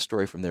up from the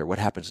story from there. What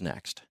happens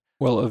next?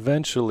 Well,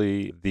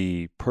 eventually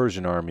the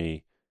Persian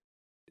army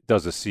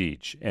does a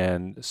siege,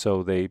 and so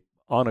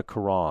on a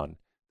Quran,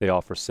 they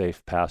offer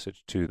safe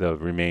passage to the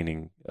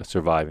remaining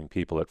surviving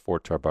people at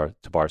Fort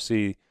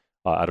Tabarsi.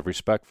 Out of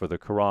respect for the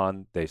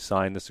Quran, they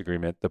sign this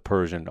agreement. The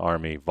Persian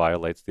army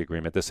violates the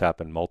agreement. This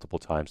happened multiple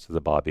times to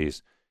the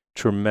Babis.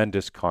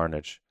 Tremendous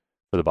carnage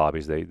for the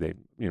Babis. They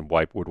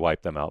would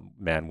wipe them out,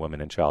 man,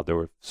 woman, and child. There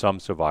were some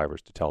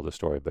survivors to tell the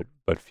story, but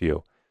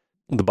few.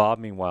 The Bab,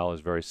 meanwhile, is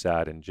very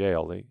sad in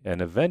jail,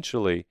 and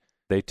eventually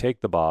they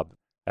take the Bab,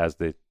 as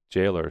the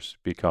jailers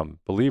become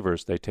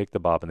believers, they take the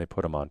Bab and they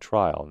put him on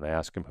trial, and they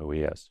ask him who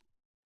he is.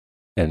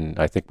 And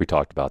I think we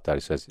talked about that.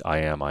 He says, I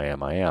am, I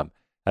am, I am.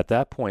 At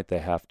that point, they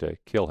have to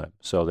kill him.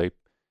 So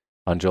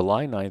on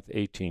July 9th,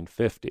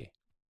 1850,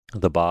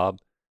 the Bab,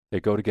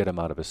 they go to get him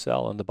out of his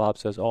cell, and the Bab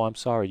says, oh, I'm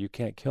sorry, you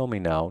can't kill me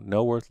now.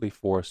 No earthly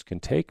force can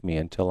take me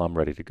until I'm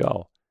ready to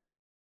go.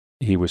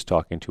 He was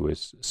talking to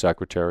his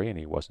secretary, and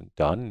he wasn't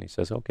done. And he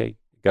says, okay,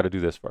 got to do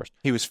this first.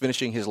 He was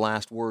finishing his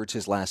last words,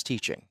 his last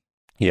teaching.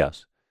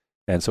 Yes.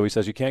 And so he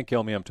says, you can't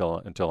kill me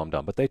until I'm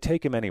done. But they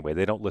take him anyway.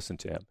 They don't listen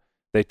to him.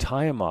 They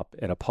tie him up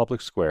in a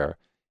public square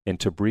in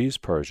Tabriz,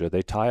 Persia.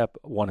 They tie up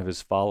one of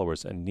his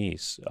followers,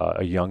 Anis,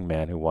 a young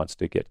man who wants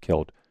to get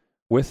killed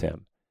with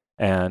him.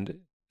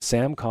 And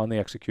Sam Khan, the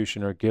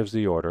executioner, gives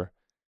the order.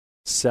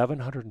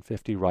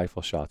 750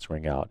 rifle shots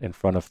ring out in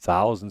front of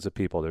thousands of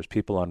people. There's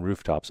people on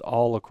rooftops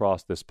all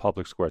across this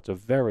public square. It's a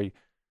very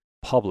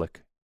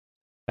public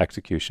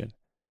execution.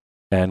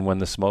 And when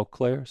the smoke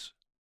clears,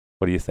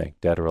 what do you think,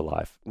 dead or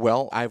alive?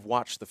 Well, I've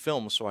watched the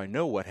film, so I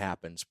know what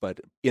happens. But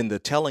in the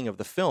telling of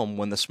the film,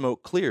 when the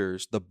smoke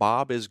clears, the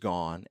Bab is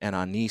gone and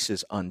Anis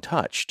is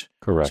untouched.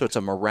 Correct. So it's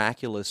a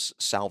miraculous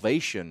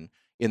salvation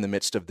in the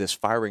midst of this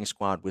firing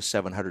squad with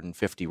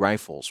 750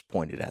 rifles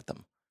pointed at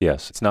them.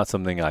 Yes, it's not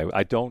something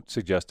I don't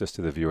suggest this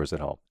to the viewers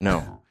at home.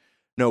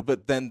 No,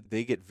 but then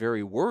they get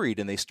very worried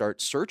and they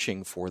start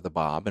searching for the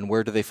Bab. And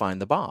where do they find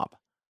the Bab?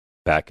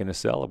 Back in his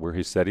cell where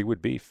he said he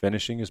would be,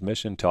 finishing his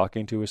mission,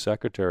 talking to his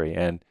secretary.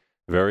 And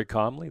very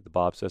calmly, the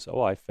Bab says,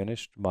 oh, I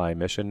finished my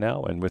mission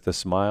now. And with a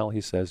smile, he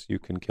says, you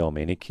can kill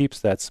me. And he keeps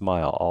that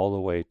smile all the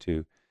way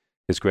to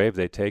his grave.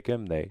 They take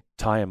him, they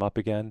tie him up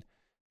again,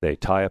 they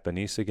tie up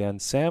Anis again.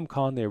 Sam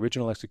Khan, the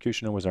original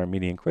executioner, was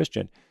Armenian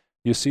Christian.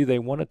 You see, they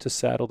wanted to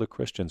saddle the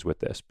Christians with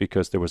this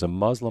because there was a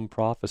Muslim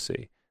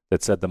prophecy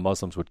that said the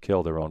Muslims would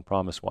kill their own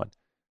promised one.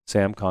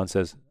 Sam Khan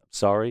says,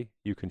 sorry,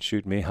 you can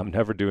shoot me. I'm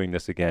never doing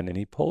this again. And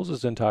he pulls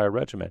his entire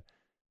regiment.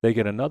 They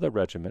get another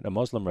regiment, a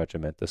Muslim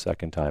regiment, the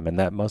second time, and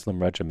that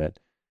Muslim regiment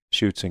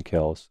shoots and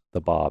kills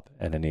the Bab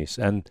and Anis.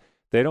 And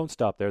they don't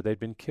stop there. They'd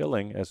been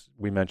killing, as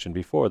we mentioned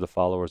before, the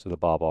followers of the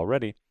Bab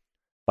already.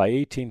 By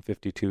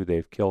 1852,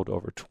 they've killed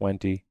over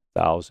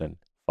 20,000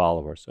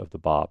 followers of the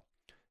Bab.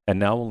 And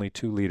now only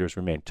two leaders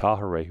remain,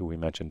 Tahereh, who we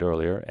mentioned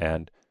earlier,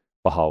 and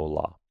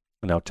Baha'u'llah.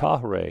 Now,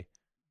 Tahereh,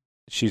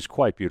 she's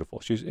quite beautiful.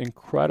 She's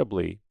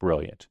incredibly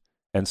brilliant.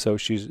 And so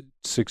she's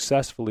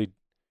successfully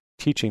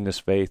teaching this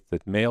faith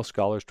that male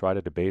scholars try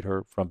to debate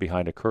her from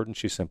behind a curtain.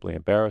 She simply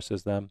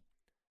embarrasses them.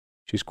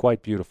 She's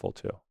quite beautiful,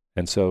 too.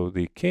 And so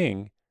the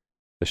king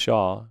The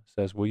Shah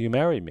says, will you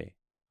marry me?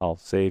 I'll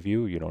save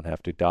you. You don't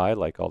have to die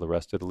like all the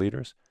rest of the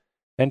leaders.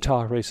 And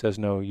Tahirih says,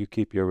 no, you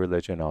keep your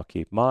religion, I'll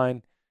keep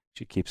mine.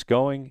 She keeps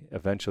going.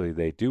 Eventually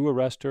they do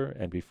arrest her,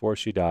 and before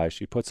she dies,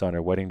 she puts on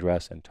her wedding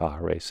dress, and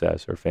Tahirih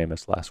says her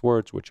famous last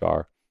words, which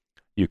are,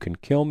 you can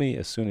kill me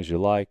as soon as you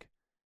like,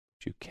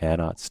 but you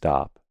cannot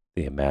stop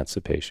the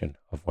emancipation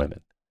of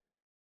women.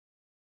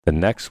 The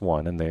next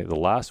one, and the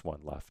last one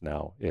left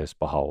now, is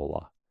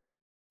Baha'u'llah,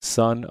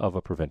 son of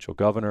a provincial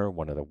governor,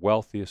 one of the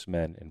wealthiest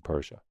men in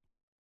Persia.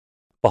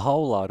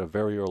 Baha'u'llah at a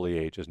very early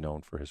age is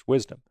known for his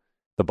wisdom.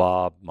 The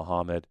Bab,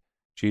 Muhammad,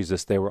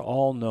 Jesus, they were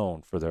all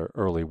known for their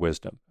early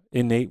wisdom,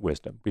 innate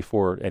wisdom,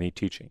 before any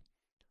teaching.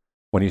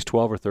 When he's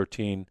 12 or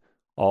 13,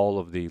 all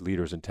of the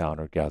leaders in town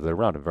are gathered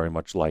around him, very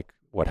much like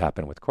what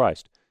happened with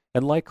Christ.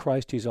 And like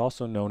Christ, he's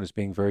also known as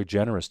being very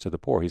generous to the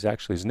poor.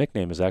 His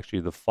nickname is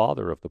actually the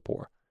father of the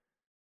poor.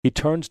 He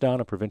turns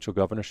down a provincial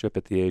governorship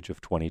at the age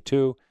of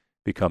 22,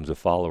 becomes a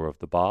follower of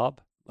the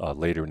Bab,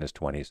 later in his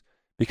 20s,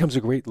 becomes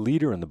a great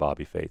leader in the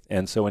Babi faith.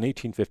 And so in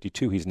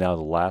 1852, he's now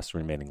the last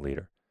remaining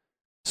leader.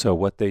 So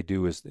what they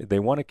do is they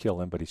want to kill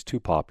him, but he's too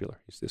popular.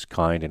 He's this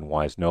kind and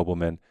wise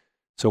nobleman.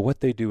 So what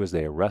they do is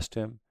they arrest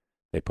him.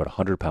 They put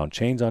 100-pound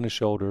chains on his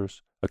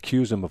shoulders,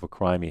 accuse him of a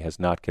crime he has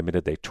not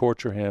committed. They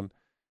torture him.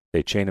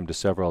 They chain him to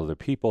several other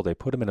people. They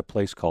put him in a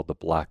place called the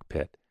Black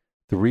Pit,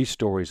 3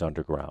 stories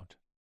underground.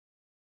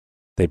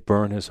 They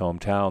burn his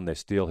hometown. They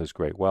steal his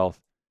great wealth.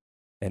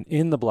 And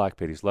in the Black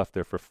Pit, he's left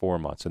there for 4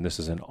 months. And this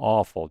is an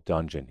awful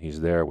dungeon. He's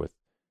there with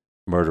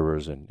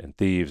murderers and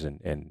thieves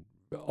and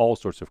all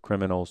sorts of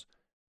criminals.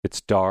 It's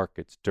dark,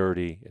 it's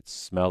dirty, it's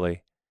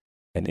smelly.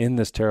 And in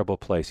this terrible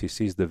place, he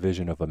sees the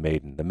vision of a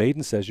maiden. The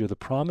maiden says, you're the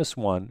promised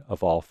one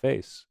of all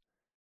faiths.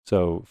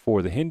 So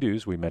for the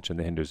Hindus, we mentioned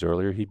the Hindus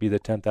earlier, he'd be the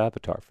 10th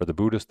avatar. For the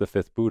Buddhists, the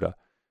 5th Buddha.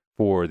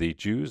 For the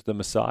Jews, the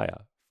Messiah.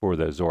 For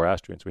the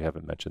Zoroastrians, we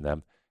haven't mentioned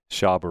them,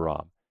 Shah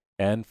Baram.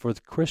 And for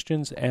the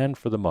Christians and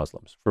for the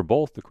Muslims, for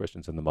both the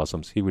Christians and the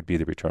Muslims, he would be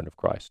the return of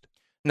Christ.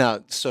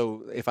 Now,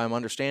 so if I'm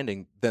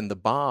understanding, then the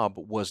Bab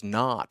was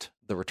not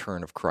the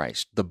return of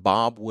Christ. The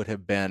Bab would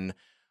have been,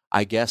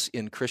 I guess,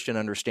 in Christian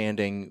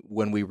understanding,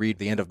 when we read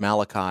the end of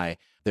Malachi,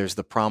 there's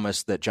the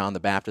promise that John the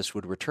Baptist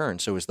would return.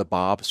 So is the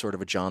Bab sort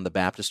of a John the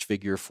Baptist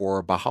figure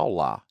for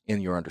Baha'u'llah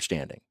in your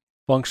understanding?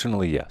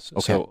 Functionally, yes.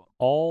 Okay. So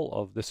all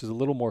of this is a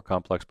little more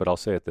complex, but I'll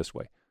say it this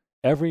way.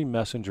 Every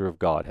messenger of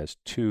God has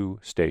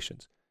 2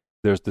 stations.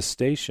 There's the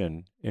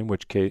station in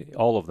which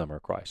all of them are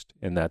Christ.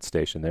 In that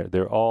station,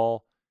 they're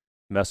all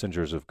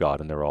messengers of God,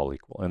 and they're all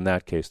equal. In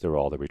that case, they're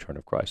all the return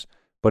of Christ.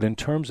 But in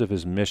terms of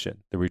his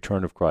mission, the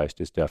return of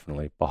Christ is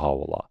definitely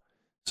Baha'u'llah.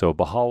 So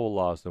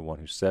Baha'u'llah is the one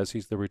who says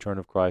he's the return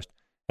of Christ.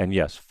 And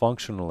yes,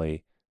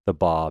 functionally, the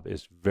Bab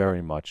is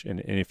very much,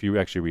 and if you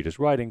actually read his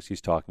writings,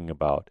 he's talking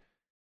about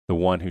the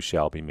one who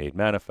shall be made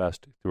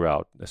manifest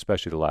throughout,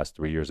 especially the last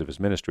 3 years of his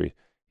ministry.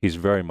 He's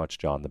very much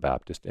John the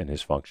Baptist in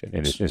his function,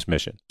 in his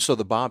mission. So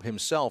the Bab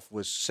himself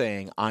was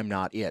saying, I'm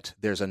not it.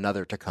 There's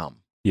another to come.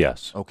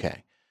 Yes.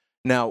 Okay.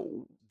 Now,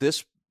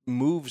 this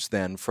moves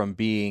then from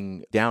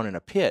being down in a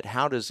pit.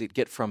 How does it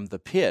get from the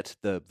pit,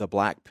 the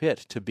Black Pit,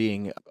 to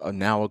being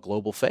now a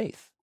global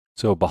faith?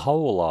 So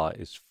Baha'u'llah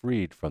is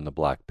freed from the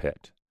Black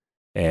Pit,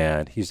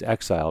 and he's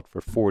exiled for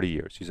 40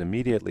 years. He's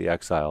immediately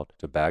exiled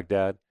to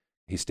Baghdad.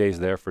 He stays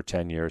there for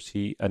 10 years.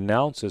 He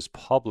announces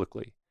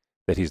publicly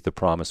that he's the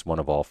promised one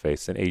of all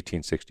faiths in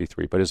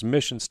 1863. But his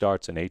mission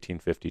starts in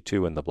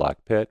 1852 in the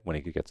Black Pit when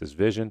he gets his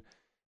vision,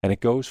 and it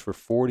goes for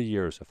 40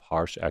 years of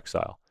harsh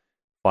exile.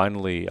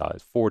 Finally,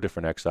 4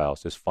 different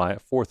exiles. His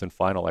 4th and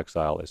final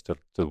exile is to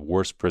the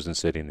worst prison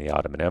city in the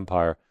Ottoman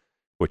Empire,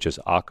 which is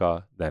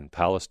Akka, then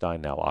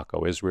Palestine, now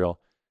Akka, Israel.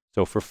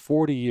 So for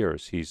 40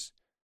 years, he's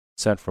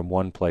sent from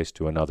one place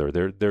to another.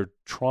 They're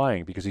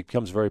trying, because he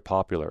becomes very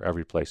popular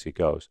every place he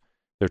goes,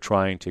 they're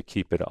trying to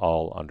keep it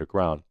all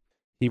underground.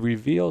 He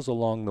reveals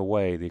along the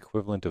way the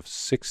equivalent of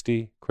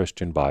 60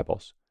 Christian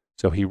Bibles.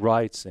 So he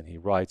writes and he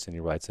writes and he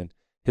writes. And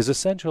his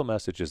essential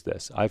message is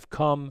this: I've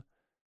come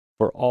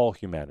for all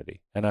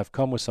humanity, and I've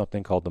come with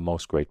something called the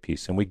most great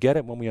peace. And we get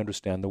it when we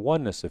understand the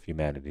oneness of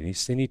humanity.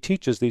 And he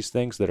teaches these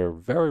things that are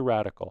very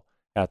radical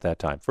at that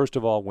time. First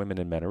of all, women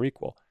and men are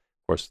equal.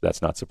 Of course,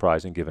 that's not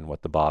surprising given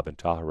what the Bab and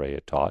Tahirih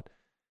had taught.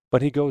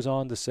 But he goes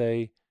on to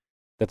say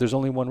that there's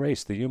only one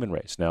race, the human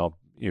race. Now,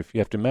 if you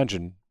have to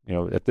imagine,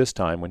 at this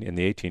time, when in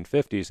the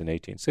 1850s and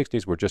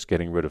 1860s, we're just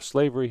getting rid of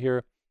slavery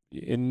here.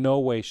 In no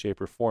way, shape,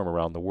 or form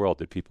around the world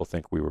did people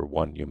think we were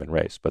one human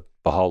race. But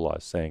Baha'u'llah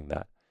is saying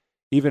that.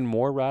 Even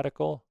more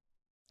radical,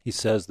 he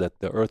says that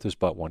the earth is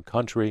but one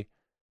country,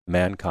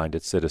 mankind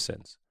its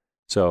citizens.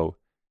 So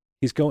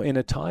he's going in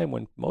a time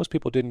when most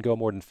people didn't go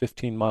more than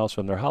 15 miles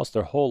from their house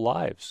their whole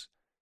lives.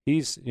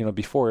 He's,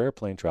 before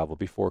airplane travel,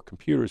 before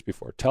computers,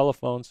 before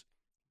telephones,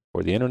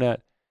 before the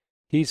internet,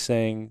 he's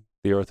saying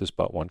the earth is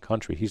but one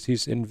country.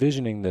 He's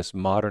envisioning this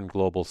modern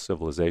global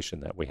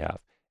civilization that we have.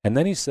 And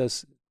then he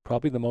says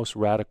probably the most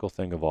radical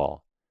thing of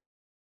all.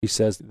 He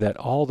says that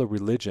all the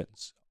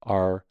religions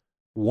are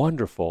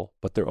wonderful,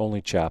 but they're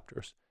only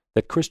chapters.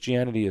 that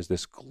Christianity is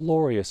this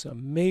glorious,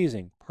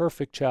 amazing,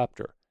 perfect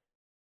chapter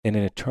in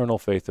an eternal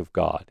faith of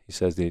God. He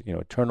says,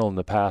 eternal in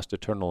the past,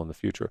 eternal in the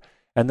future.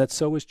 And that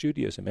so is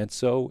Judaism, and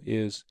so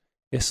is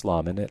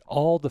Islam, and that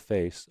all the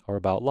faiths are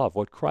about love.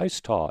 What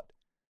Christ taught,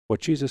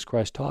 what Jesus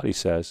Christ taught, he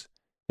says,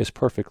 is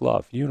perfect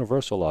love,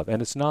 universal love.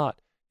 And it's not,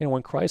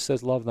 when Christ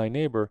says love thy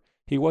neighbor,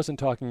 he wasn't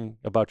talking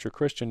about your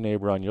Christian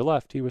neighbor on your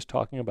left. He was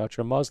talking about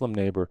your Muslim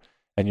neighbor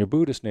and your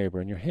Buddhist neighbor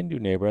and your Hindu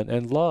neighbor.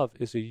 And love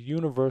is a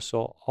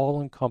universal,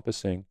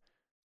 all-encompassing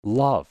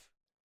love.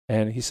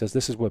 And he says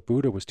this is what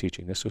Buddha was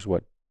teaching. This is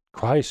what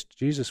Christ,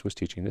 Jesus, was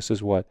teaching. This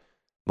is what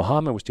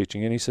Muhammad was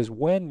teaching. And he says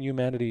when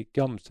humanity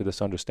comes to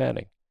this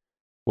understanding,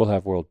 we'll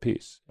have world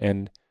peace.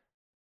 And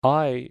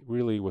I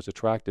really was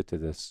attracted to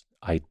this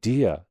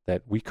idea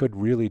that we could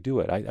really do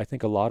it. I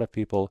think a lot of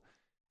people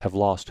have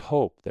lost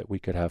hope that we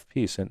could have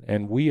peace.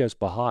 And we as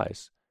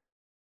Baha'is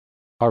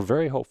are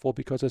very hopeful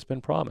because it's been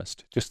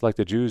promised. Just like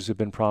the Jews have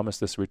been promised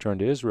this return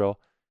to Israel,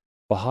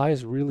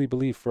 Baha'is really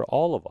believe for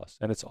all of us,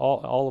 and it's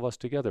all of us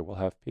together will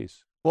have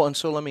peace. Well, and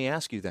so let me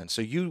ask you then.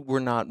 So you were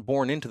not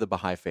born into the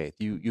Baha'i faith.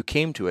 You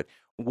came to it.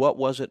 What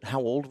was it?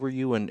 How old were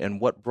you? And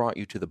what brought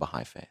you to the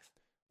Baha'i faith?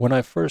 When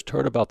I first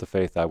heard about the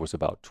faith, I was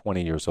about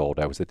 20 years old.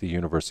 I was at the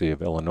University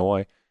of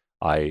Illinois.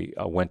 I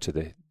went to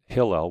the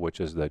Hillel, which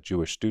is the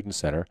Jewish Student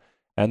Center,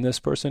 and this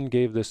person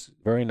gave this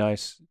very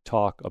nice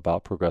talk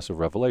about progressive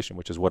revelation,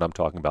 which is what I'm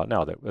talking about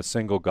now, that a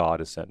single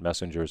God has sent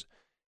messengers.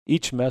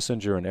 Each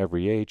messenger in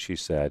every age, he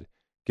said,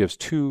 gives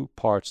two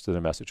parts to the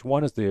message.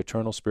 One is the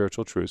eternal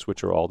spiritual truths,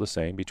 which are all the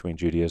same between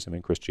Judaism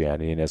and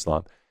Christianity and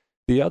Islam.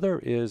 The other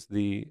is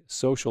the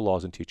social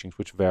laws and teachings,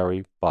 which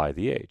vary by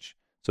the age.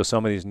 So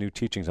some of these new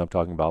teachings I'm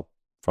talking about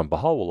from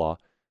Baha'u'llah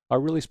are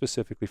really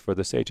specifically for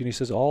this age. And he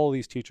says all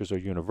these teachers are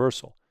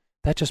universal.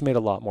 That just made a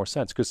lot more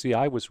sense because, see,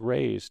 I was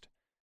raised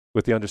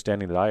with the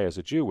understanding that I, as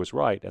a Jew, was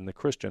right and the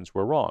Christians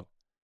were wrong.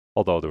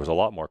 Although there was a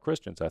lot more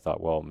Christians, I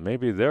thought, well,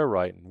 maybe they're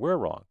right and we're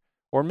wrong.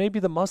 Or maybe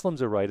the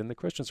Muslims are right and the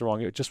Christians are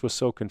wrong. It just was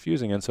so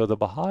confusing. And so the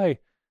Baha'i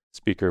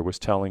speaker was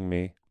telling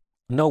me,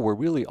 no, we're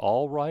really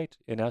all right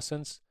in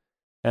essence.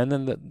 And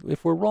then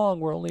if we're wrong,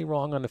 we're only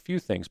wrong on a few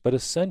things. But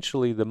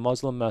essentially, the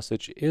Muslim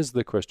message is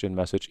the Christian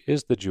message,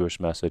 is the Jewish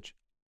message.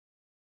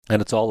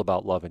 And it's all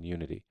about love and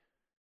unity.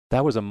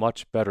 That was a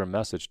much better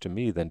message to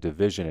me than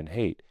division and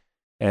hate.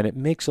 And it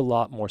makes a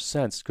lot more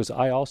sense because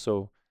I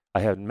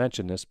hadn't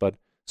mentioned this, but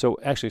so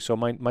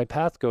my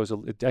path goes, I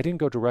didn't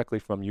go directly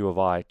from U of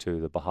I to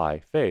the Baha'i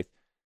faith.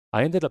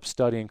 I ended up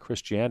studying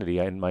Christianity.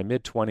 In my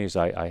mid-20s,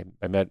 I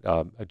met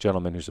a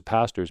gentleman who's a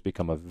pastor who's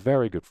become a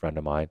very good friend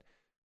of mine.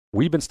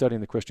 We've been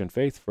studying the Christian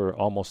faith for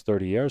almost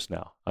 30 years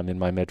now. I'm in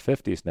my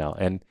mid-50s now,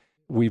 and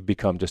we've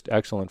become just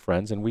excellent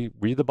friends, and we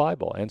read the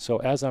Bible. And so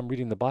as I'm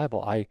reading the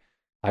Bible, I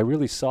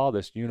really saw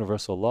this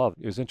universal love.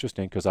 It was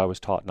interesting because I was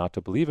taught not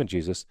to believe in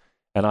Jesus,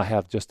 and I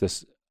have just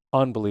this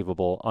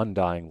unbelievable,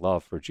 undying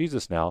love for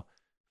Jesus now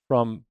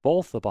from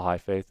both the Baha'i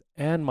faith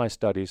and my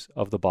studies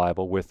of the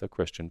Bible with a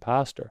Christian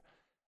pastor.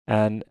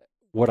 And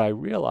what I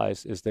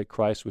realized is that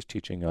Christ was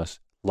teaching us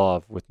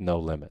love with no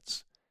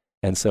limits.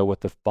 And so what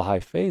the Baha'i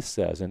faith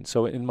says, and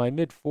so in my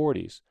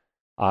mid-40s,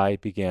 I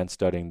began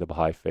studying the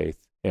Baha'i faith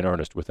in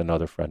earnest with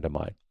another friend of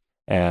mine.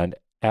 And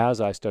as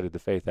I studied the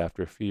faith,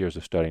 after a few years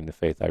of studying the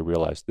faith, I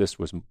realized this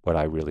was what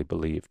I really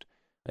believed.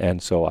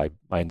 And so I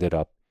ended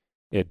up,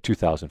 in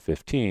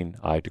 2015,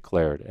 I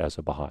declared as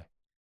a Baha'i.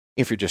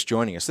 If you're just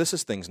joining us, this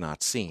is Things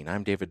Not Seen.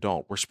 I'm David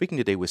Dalt. We're speaking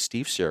today with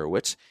Steve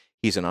Sarowitz.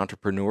 He's an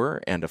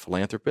entrepreneur and a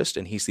philanthropist,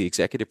 and he's the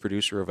executive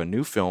producer of a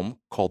new film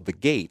called The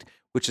Gate,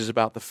 which is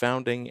about the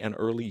founding and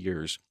early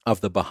years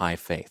of the Baha'i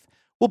faith.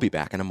 We'll be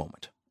back in a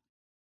moment.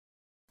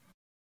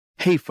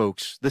 Hey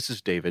folks, this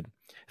is David.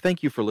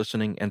 Thank you for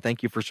listening, and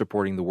thank you for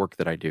supporting the work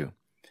that I do.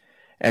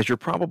 As you're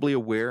probably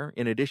aware,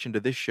 in addition to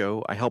this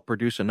show, I help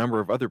produce a number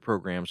of other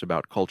programs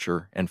about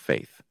culture and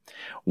faith.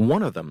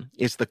 One of them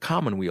is the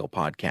Commonweal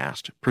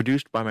podcast,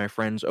 produced by my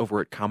friends over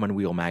at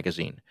Commonweal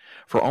Magazine.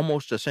 For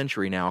almost a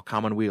century now,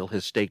 Commonweal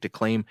has staked a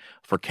claim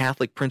for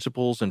Catholic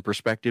principles and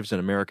perspectives in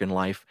American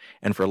life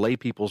and for lay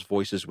people's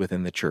voices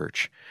within the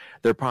church.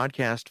 Their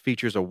podcast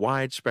features a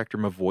wide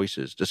spectrum of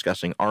voices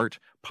discussing art,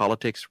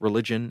 politics,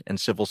 religion, and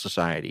civil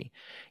society.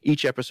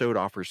 Each episode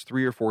offers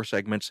 3 or 4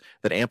 segments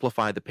that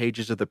amplify the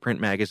pages of the print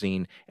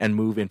magazine and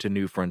move into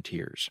new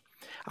frontiers.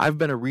 I've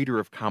been a reader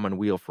of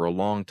Commonweal for a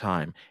long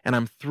time, and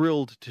I'm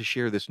thrilled to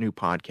share this new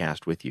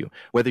podcast with you,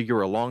 whether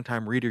you're a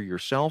longtime reader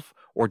yourself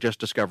or just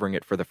discovering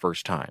it for the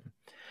first time.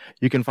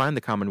 You can find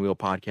the Commonweal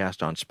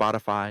podcast on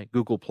Spotify,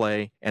 Google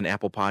Play, and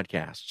Apple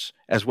Podcasts,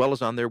 as well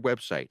as on their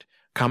website,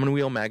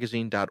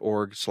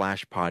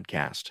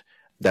 commonwealmagazine.org/podcast.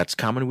 That's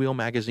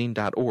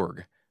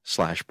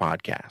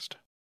commonwealmagazine.org/podcast.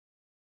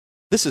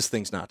 This is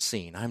Things Not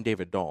Seen. I'm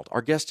David Dalt.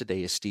 Our guest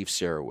today is Steve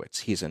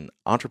Sarowitz. He's an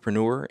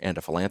entrepreneur and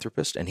a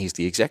philanthropist, and he's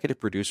the executive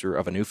producer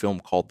of a new film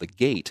called The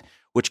Gate,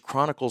 which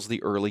chronicles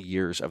the early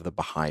years of the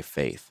Baha'i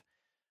faith.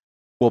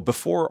 Well,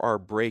 before our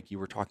break, you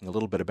were talking a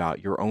little bit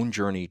about your own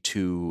journey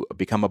to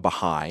become a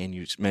Baha'i, and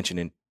you mentioned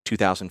in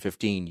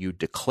 2015 you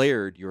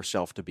declared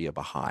yourself to be a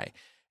Baha'i.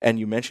 And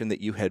you mentioned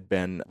that you had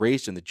been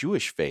raised in the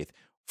Jewish faith.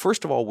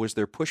 First of all, was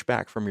there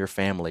pushback from your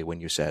family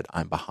when you said,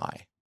 I'm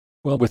Baha'i?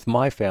 Well, with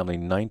my family,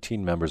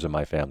 19 members of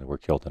my family were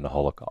killed in the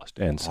Holocaust.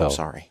 And so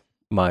sorry.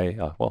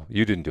 well,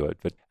 you didn't do it,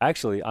 but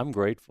actually I'm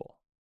grateful.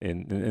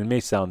 And it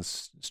may sound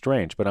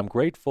strange, but I'm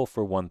grateful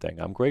for one thing.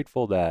 I'm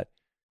grateful that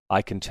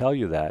I can tell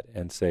you that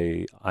and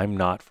say I'm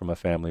not from a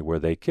family where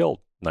they killed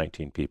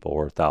 19 people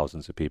or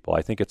thousands of people.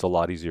 I think it's a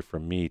lot easier for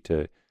me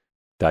to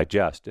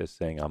digest as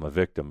saying I'm a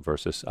victim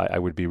versus I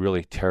would be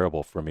really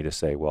terrible for me to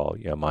say, well,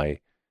 my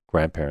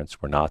grandparents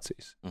were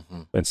Nazis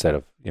instead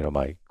of,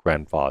 my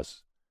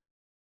grandpa's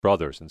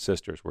brothers and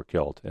sisters were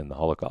killed in the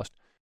Holocaust.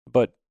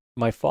 But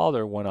my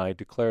father, when I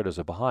declared as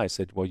a Baha'i,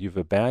 said, well, you've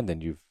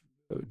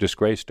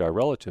disgraced our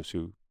relatives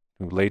who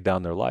laid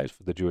down their lives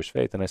for the Jewish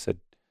faith. And I said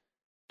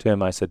to him,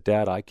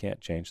 Dad, I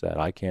can't change that.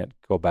 I can't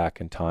go back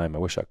in time. I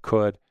wish I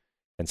could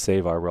and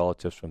save our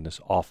relatives from this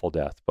awful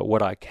death. But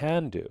what I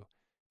can do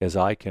is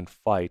I can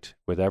fight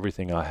with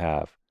everything I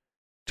have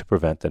to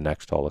prevent the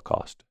next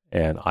Holocaust.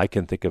 And I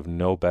can think of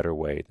no better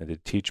way than to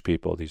teach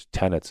people these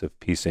tenets of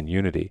peace and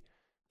unity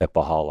that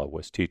Baha'u'llah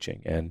was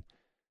teaching. And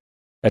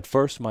at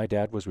first, my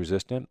dad was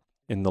resistant.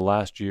 In the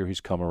last year,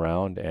 he's come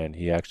around, and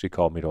he actually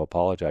called me to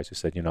apologize. He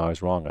said, I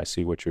was wrong. I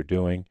see what you're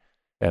doing,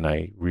 and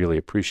I really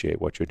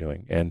appreciate what you're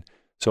doing. And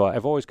so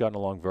I've always gotten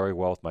along very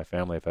well with my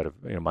family. I've had,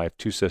 my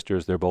 2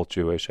 sisters. They're both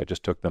Jewish. I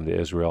just took them to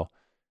Israel.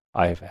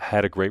 I've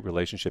had a great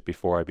relationship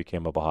before I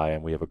became a Baha'i,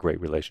 and we have a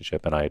great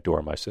relationship, and I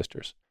adore my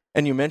sisters.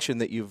 And you mentioned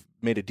that you've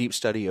made a deep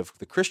study of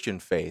the Christian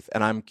faith,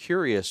 and I'm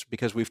curious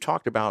because we've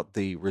talked about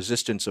the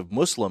resistance of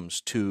Muslims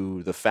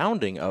to the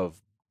founding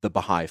of the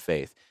Baha'i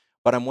faith,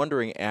 but I'm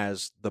wondering,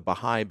 as the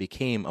Baha'i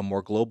became a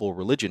more global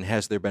religion,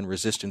 has there been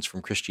resistance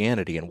from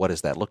Christianity, and what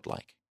has that looked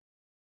like?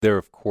 There,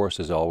 of course,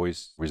 is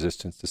always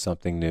resistance to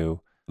something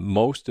new.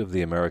 Most of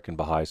the American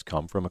Baha'is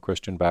come from a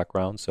Christian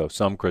background, so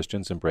some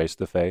Christians embrace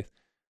the faith.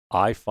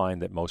 I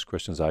find that most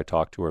Christians I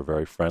talk to are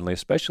very friendly,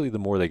 especially the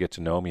more they get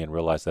to know me and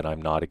realize that I'm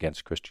not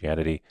against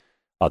Christianity.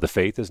 The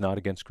faith is not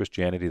against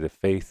Christianity. The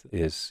faith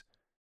is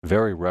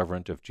very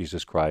reverent of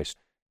Jesus Christ.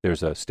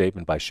 There's a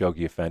statement by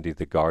Shoghi Effendi,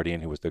 the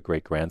Guardian, who was the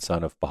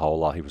great-grandson of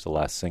Baha'u'llah. He was the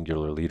last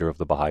singular leader of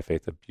the Baha'i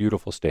faith, a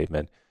beautiful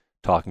statement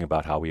talking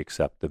about how we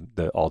accept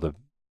all the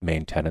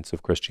main tenets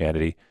of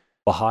Christianity.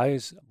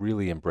 Baha'is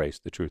really embrace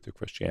the truth of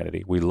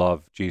Christianity. We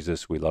love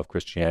Jesus. We love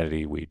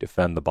Christianity. We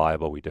defend the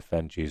Bible. We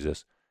defend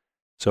Jesus.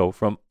 So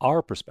from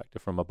our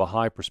perspective, from a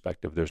Baha'i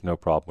perspective, there's no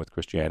problem with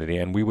Christianity,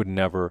 and we would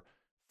never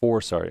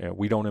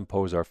we don't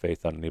impose our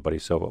faith on anybody.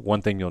 So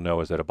one thing you'll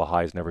know is that a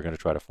Baha'i is never going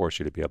to try to force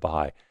you to be a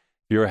Baha'i. If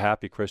you're a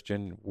happy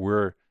Christian,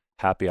 we're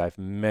happy. I have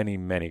many,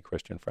 many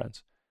Christian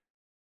friends.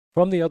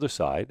 From the other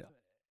side,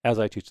 as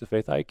I teach the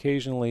faith, I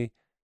occasionally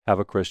have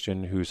a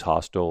Christian who's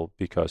hostile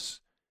because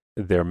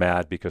they're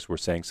mad because we're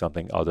saying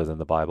something other than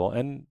the Bible,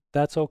 and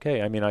that's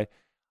okay. I mean,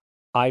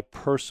 I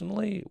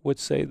personally would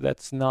say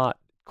that's not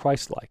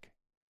Christ-like.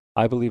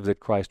 I believe that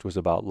Christ was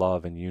about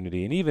love and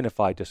unity, and even if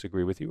I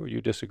disagree with you or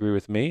you disagree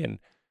with me, and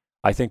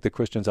I think the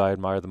Christians I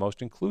admire the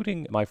most,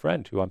 including my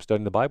friend who I'm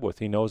studying the Bible with,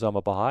 he knows I'm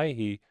a Baha'i,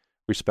 he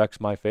respects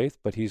my faith,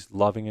 but he's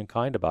loving and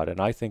kind about it,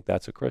 and I think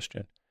that's a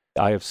Christian.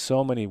 I have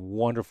so many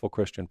wonderful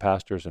Christian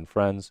pastors and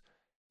friends,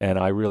 and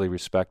I really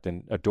respect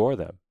and adore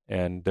them,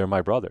 and they're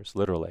my brothers,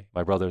 literally,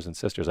 my brothers and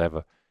sisters. I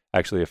have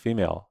actually a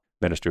female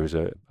minister who's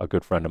a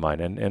good friend of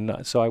mine,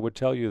 and so I would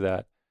tell you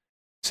that,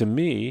 to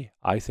me,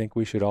 I think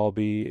we should all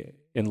be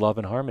in love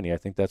and harmony. I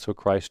think that's what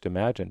Christ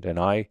imagined. And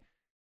I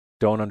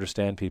don't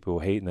understand people who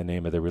hate in the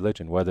name of their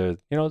religion. Whether,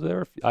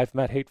 I've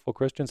met hateful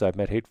Christians, I've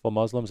met hateful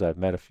Muslims, I've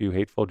met a few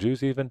hateful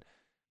Jews even.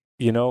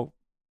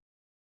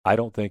 I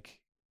don't think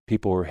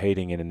people are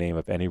hating in the name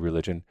of any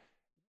religion,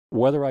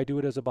 whether I do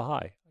it as a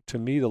Baha'i. To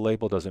me, the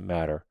label doesn't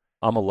matter.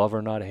 I'm a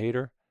lover, not a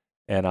hater.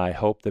 And I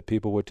hope that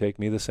people would take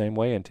me the same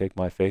way and take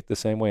my faith the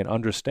same way and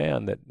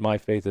understand that my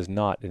faith is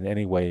not in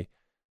any way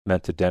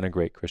meant to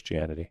denigrate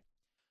Christianity.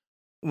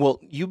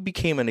 Well, you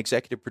became an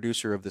executive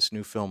producer of this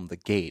new film, The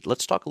Gate.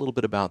 Let's talk a little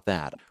bit about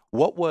that.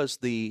 What was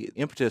the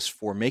impetus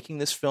for making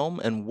this film,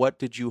 and what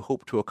did you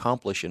hope to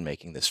accomplish in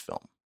making this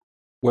film?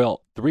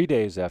 Well, 3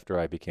 days after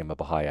I became a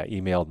Baha'i, I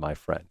emailed my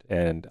friend,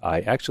 and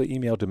I actually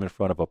emailed him in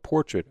front of a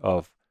portrait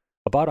of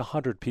about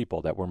 100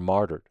 people that were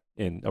martyred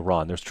in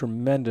Iran. There's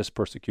tremendous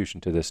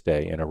persecution to this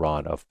day in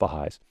Iran of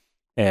Baha'is.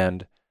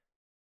 And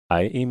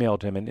I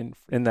emailed him, and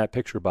in that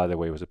picture, by the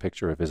way, was a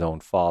picture of his own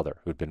father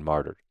who'd been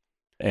martyred.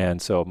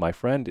 And so my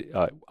friend,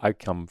 I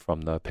come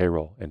from the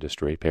payroll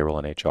industry, payroll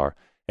and HR,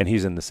 and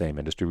he's in the same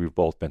industry. We've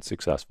both been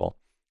successful.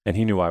 And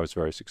he knew I was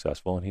very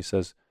successful. And he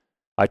says,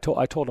 I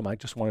told him I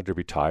just wanted to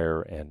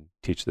retire and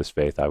teach this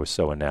faith. I was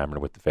so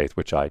enamored with the faith,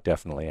 which I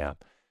definitely am.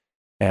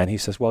 And he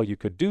says, well, you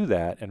could do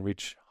that and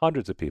reach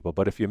hundreds of people.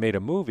 But if you made a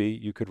movie,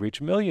 you could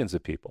reach millions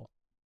of people.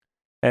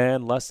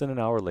 And less than an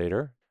hour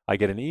later, I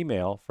get an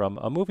email from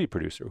a movie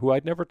producer who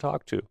I'd never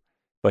talked to,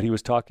 but he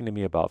was talking to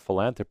me about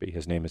philanthropy.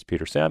 His name is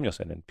Peter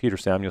Samuelson, and Peter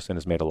Samuelson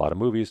has made a lot of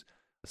movies.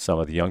 Some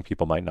of the young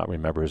people might not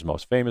remember his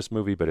most famous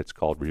movie, but it's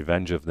called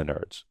Revenge of the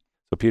Nerds.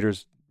 So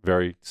Peter's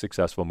very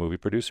successful movie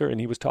producer, and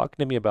he was talking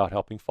to me about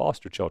helping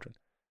foster children,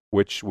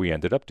 which we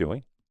ended up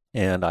doing.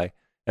 And I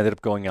ended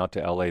up going out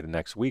to L.A. the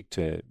next week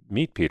to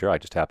meet Peter. I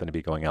just happened to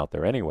be going out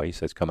there anyway. He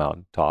says, come out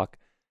and talk.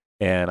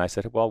 And I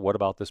said, well, what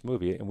about this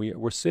movie? And we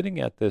were sitting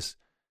at this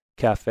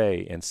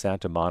cafe in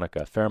Santa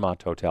Monica,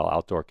 Fairmont Hotel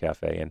outdoor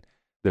cafe, and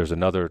there's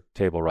another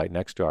table right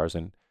next to ours,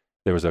 and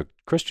there was a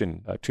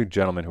Christian, two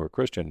gentlemen who were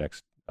Christian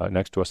next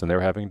to us, and they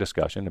were having a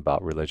discussion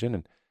about religion,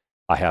 and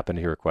I happened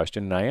to hear a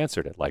question, and I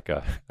answered it like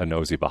a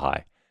nosy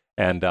Baha'i.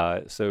 And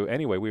so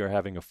anyway, we were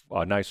having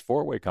a nice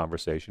four-way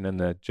conversation, and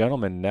the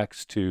gentleman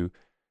next to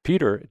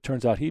Peter, it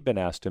turns out he'd been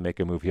asked to make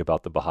a movie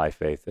about the Baha'i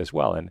faith as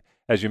well. And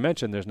as you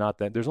mentioned, there's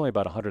only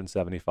about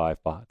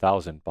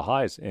 175,000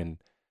 Baha'is in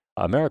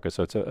America,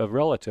 so it's a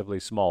relatively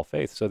small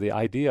faith. So the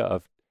idea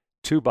of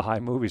two Baha'i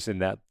movies in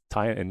that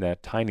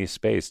tiny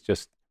space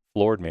just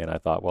floored me, and I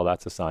thought, well,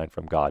 that's a sign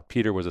from God.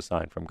 Peter was a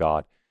sign from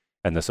God,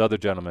 and this other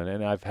gentleman,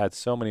 and I've had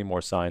so many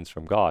more signs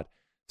from God.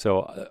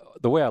 So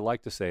the way I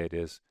like to say it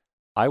is,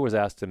 I was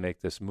asked to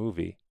make this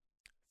movie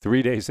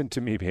 3 days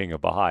into me being a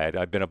Baha'i.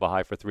 I'd been a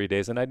Baha'i for 3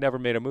 days, and I'd never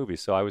made a movie,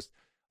 so I was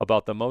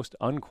about the most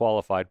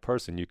unqualified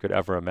person you could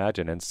ever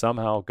imagine, and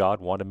somehow God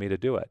wanted me to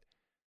do it.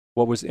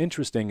 What was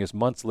interesting is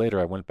months later,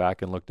 I went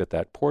back and looked at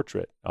that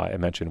portrait I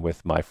mentioned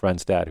with my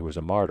friend's dad, who was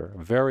a martyr,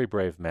 a very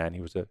brave man. He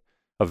was a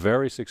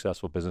very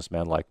successful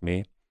businessman like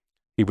me.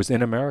 He was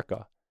in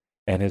America,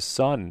 and his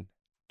son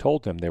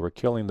told him they were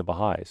killing the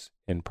Baha'is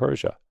in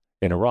Persia,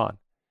 in Iran,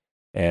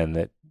 and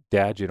that,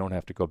 Dad, you don't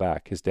have to go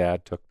back. His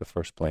dad took the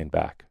first plane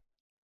back.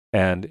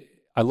 And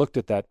I looked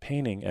at that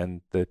painting,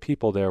 and the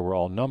people there were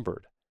all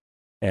numbered.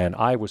 And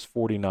I was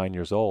 49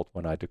 years old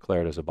when I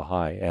declared as a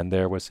Baha'i, and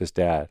there was his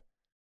dad,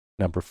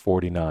 number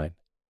 49,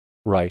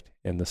 right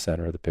in the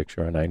center of the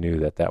picture, and I knew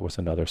that that was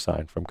another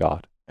sign from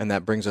God. And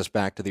that brings us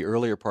back to the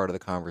earlier part of the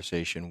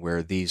conversation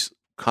where these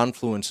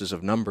confluences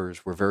of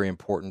numbers were very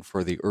important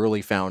for the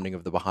early founding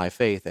of the Baha'i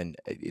faith, and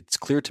it's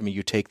clear to me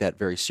you take that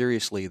very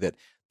seriously, that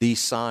these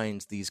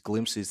signs, these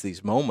glimpses,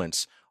 these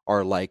moments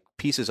are like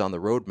pieces on the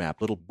roadmap,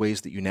 little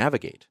ways that you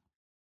navigate.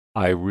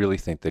 I really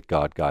think that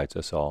God guides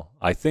us all.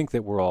 I think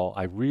that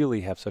I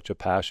really have such a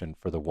passion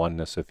for the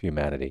oneness of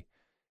humanity.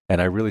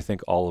 And I really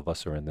think all of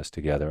us are in this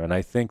together. And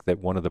I think that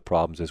one of the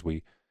problems is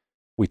we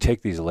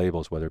take these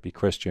labels, whether it be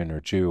Christian or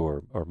Jew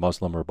or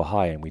Muslim or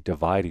Baha'i, and we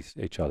divide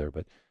each other.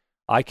 But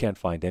I can't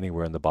find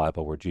anywhere in the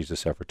Bible where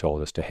Jesus ever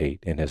told us to hate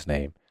in his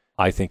name.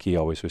 I think he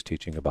always was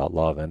teaching about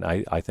love. And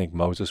I think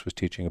Moses was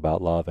teaching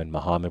about love, and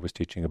Muhammad was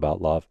teaching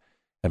about love,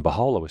 and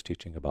Baha'u'llah was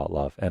teaching about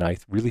love. And I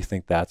really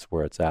think that's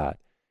where it's at.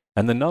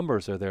 And the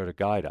numbers are there to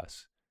guide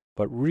us.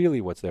 But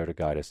really what's there to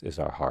guide us is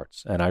our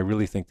hearts. And I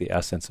really think the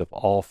essence of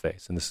all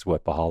faiths, and this is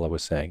what Baha'u'llah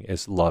was saying,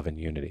 is love and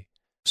unity.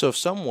 So if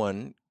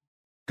someone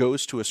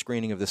goes to a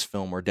screening of this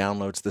film or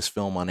downloads this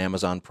film on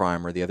Amazon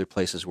Prime or the other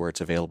places where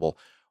it's available,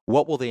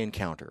 what will they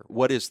encounter?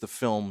 What is the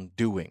film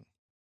doing?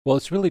 Well,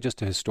 it's really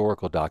just a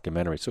historical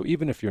documentary. So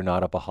even if you're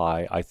not a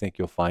Baha'i, I think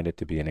you'll find it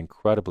to be an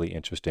incredibly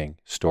interesting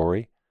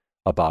story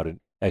about it.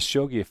 As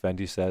Shoghi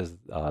Effendi says,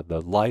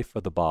 the life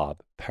of the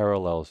Bab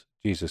parallels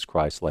Jesus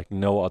Christ like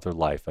no other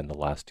life in the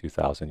last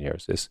 2,000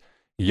 years. This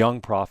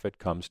young prophet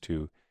comes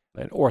to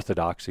an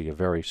orthodoxy, a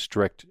very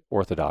strict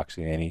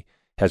orthodoxy, and he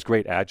has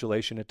great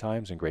adulation at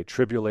times and great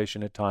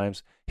tribulation at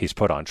times. He's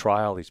put on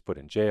trial. He's put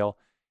in jail.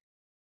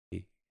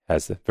 He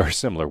has the very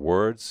similar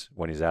words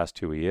when he's asked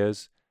who he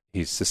is.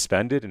 He's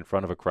suspended in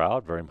front of a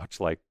crowd, very much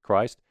like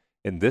Christ.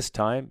 In this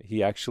time,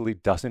 he actually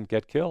doesn't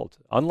get killed.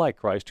 Unlike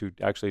Christ, who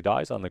actually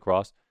dies on the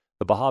cross,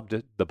 the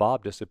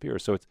Bab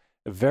disappears. So it's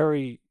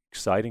very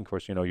exciting. Of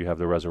course, you have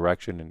the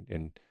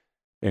resurrection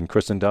in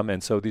Christendom.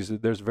 And so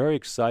there's very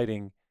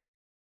exciting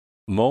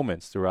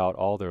moments throughout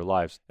all their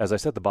lives. As I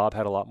said, the Bab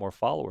had a lot more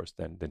followers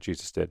than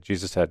Jesus did.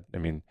 Jesus had,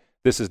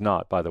 this is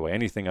not, by the way,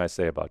 anything I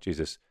say about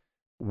Jesus.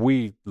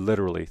 We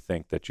literally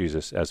think that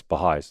Jesus, as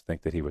Baha'is,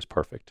 think that he was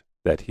perfect,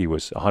 that he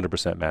was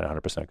 100% man,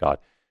 100% God.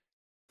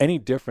 Any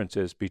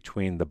differences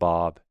between the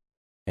Bab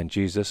and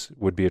Jesus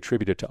would be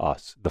attributed to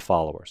us, the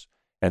followers.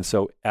 And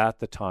so at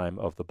the time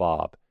of the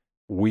Bab,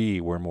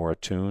 we were more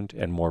attuned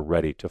and more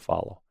ready to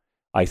follow.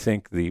 I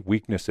think the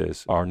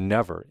weaknesses are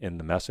never in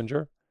the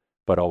messenger,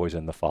 but always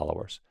in the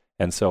followers.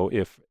 And so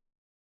if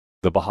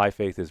the Baha'i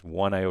faith is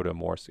one iota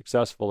more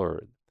successful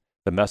or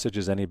the message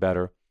is any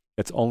better,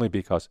 it's only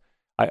because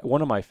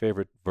one of my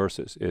favorite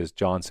verses is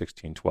John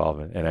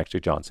 16:12 and actually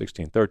John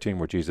 16:13,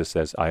 where Jesus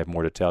says, I have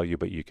more to tell you,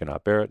 but you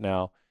cannot bear it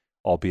now,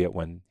 albeit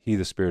when he,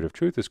 the Spirit of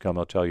truth, is come,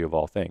 I'll tell you of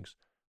all things.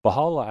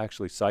 Baha'u'llah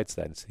actually cites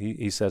that.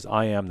 He says,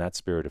 I am that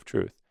Spirit of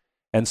truth.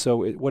 And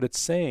so what it's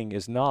saying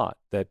is not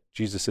that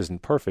Jesus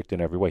isn't perfect in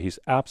every way. He's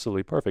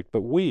absolutely perfect.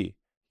 But we,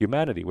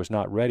 humanity, was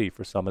not ready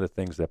for some of the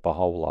things that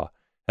Baha'u'llah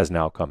has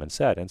now come and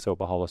said. And so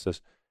Baha'u'llah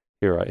says,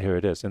 here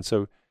it is. And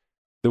so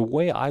the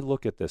way I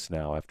look at this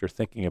now, after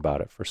thinking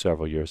about it for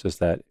several years, is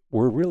that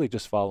we're really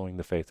just following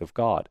the faith of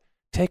God.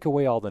 Take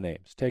away all the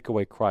names. Take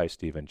away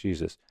Christ, even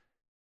Jesus.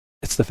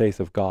 It's the faith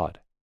of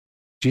God.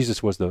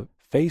 Jesus was the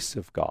face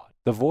of God,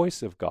 the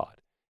voice of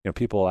God.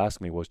 People ask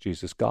me, was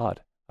Jesus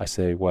God? I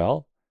say,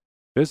 well,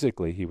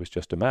 Physically, he was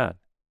just a man.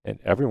 And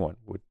everyone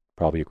would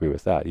probably agree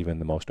with that, even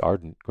the most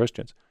ardent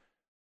Christians.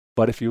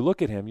 But if you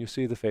look at him, you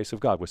see the face of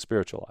God with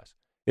spiritual eyes.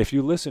 If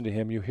you listen to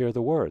him, you hear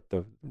the word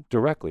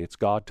directly. It's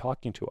God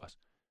talking to us.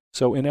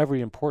 So in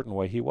every important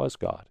way, he was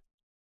God.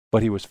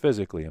 But he was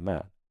physically a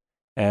man.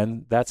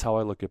 And that's how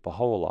I look at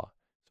Baha'u'llah.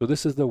 So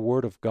this is the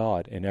word of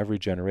God in every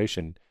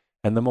generation.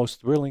 And the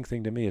most thrilling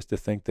thing to me is to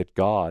think that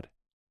God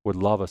would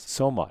love us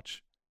so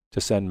much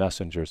to send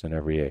messengers in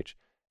every age.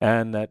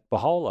 And that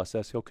Baha'u'llah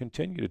says he'll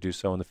continue to do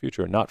so in the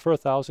future. Not for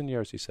 1,000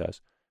 years, he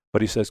says,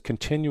 but he says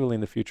continually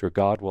in the future,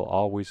 God will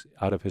always,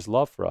 out of his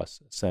love for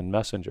us, send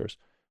messengers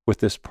with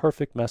this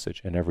perfect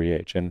message in every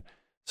age. And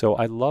so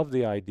I love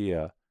the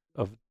idea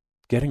of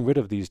getting rid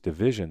of these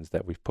divisions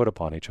that we've put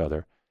upon each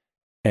other.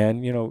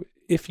 And,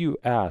 if you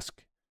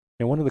ask,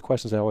 and one of the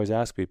questions I always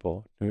ask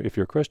people, if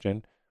you're a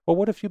Christian, well,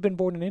 what if you've been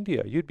born in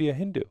India? You'd be a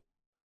Hindu.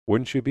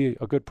 Wouldn't you be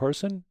a good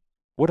person?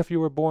 What if you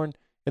were born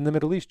in the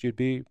Middle East? You'd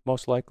be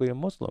most likely a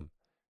Muslim.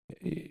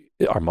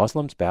 Are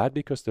Muslims bad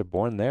because they're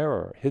born there,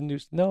 or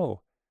Hindus?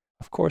 No,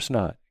 of course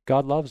not.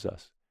 God loves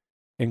us,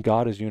 and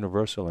God is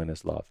universal in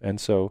his love.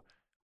 And so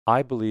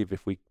I believe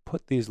if we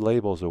put these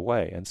labels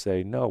away and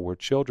say, no, we're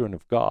children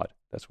of God,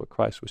 that's what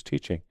Christ was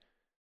teaching,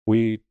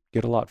 we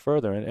get a lot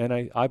further.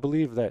 And I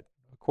believe that,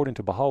 according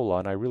to Baha'u'llah,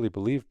 and I really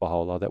believe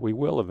Baha'u'llah, that we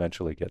will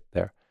eventually get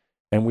there,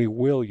 and we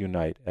will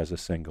unite as a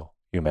single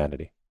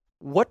humanity.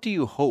 What do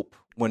you hope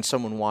when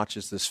someone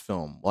watches this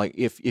film? Like,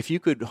 if you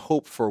could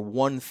hope for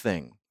one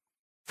thing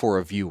for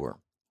a viewer,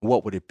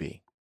 what would it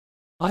be?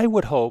 I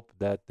would hope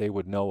that they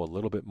would know a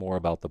little bit more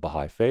about the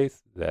Baha'i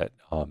faith, that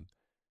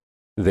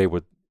they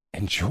would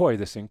enjoy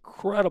this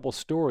incredible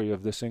story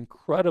of this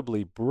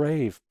incredibly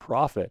brave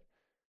prophet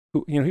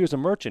who, he was a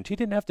merchant. He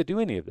didn't have to do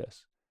any of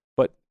this.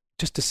 But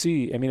just to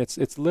see,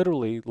 it's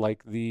literally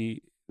like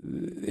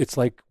it's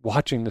like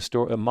watching the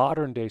story, a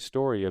modern day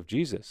story of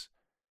Jesus.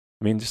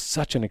 Just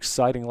such an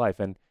exciting life.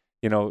 And,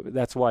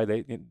 that's why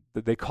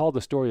they call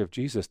the story of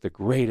Jesus the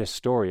greatest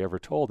story ever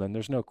told. And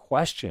there's no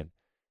question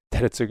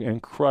that it's an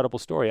incredible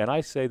story. And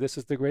I say this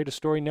is the greatest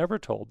story never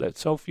told, that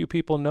so few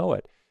people know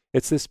it.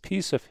 It's this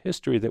piece of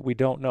history that we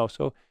don't know.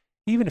 So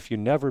even if you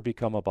never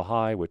become a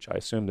Baha'i, which I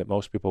assume that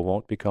most people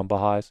won't become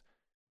Baha'is,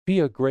 be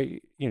a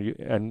great,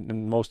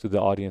 and most of the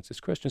audience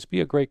is Christians,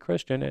 be a great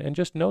Christian and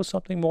just know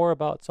something more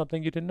about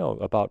something you didn't know,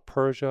 about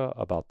Persia,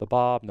 about the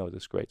Bab, know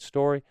this great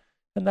story.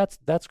 And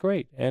that's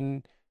great.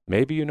 And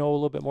maybe you know a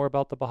little bit more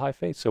about the Baha'i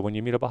faith. So when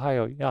you meet a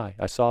Baha'i, yeah,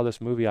 I saw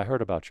this movie, I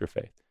heard about your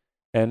faith.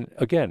 And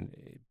again,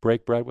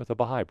 break bread with a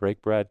Baha'i,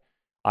 break bread.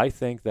 I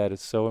think that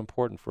it's so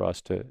important for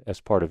us to, as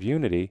part of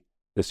unity,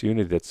 this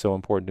unity that's so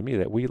important to me,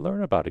 that we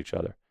learn about each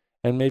other.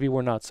 And maybe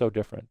we're not so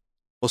different.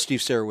 Well,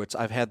 Steve Sarowitz,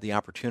 I've had the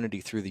opportunity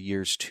through the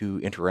years to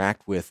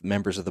interact with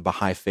members of the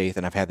Baha'i faith,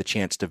 and I've had the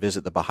chance to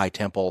visit the Baha'i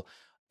Temple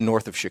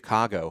north of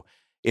Chicago.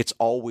 It's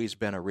always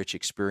been a rich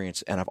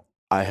experience, and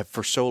I have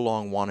for so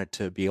long wanted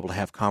to be able to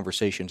have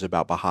conversations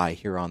about Baha'i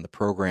here on the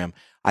program.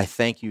 I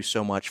thank you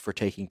so much for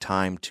taking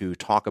time to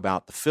talk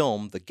about the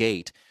film, The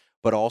Gate,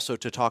 but also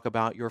to talk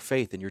about your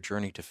faith and your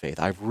journey to faith.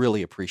 I've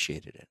really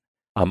appreciated it.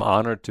 I'm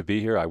honored to be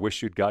here. I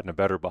wish you'd gotten a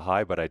better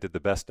Baha'i, but I did the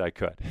best I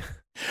could.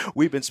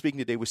 We've been speaking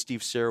today with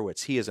Steve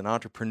Sarowitz. He is an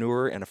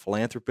entrepreneur and a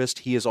philanthropist.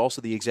 He is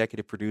also the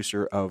executive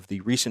producer of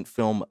the recent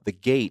film, The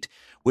Gate,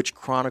 which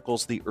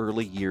chronicles the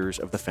early years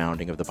of the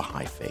founding of the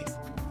Baha'i faith.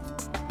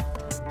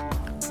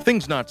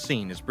 Things Not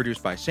Seen is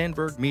produced by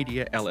Sandberg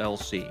Media,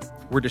 LLC.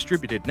 We're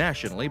distributed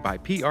nationally by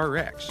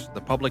PRX,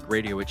 the Public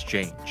Radio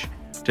Exchange.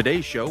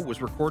 Today's show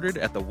was recorded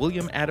at the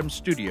William Adams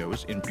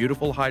Studios in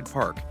beautiful Hyde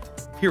Park,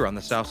 here on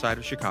the south side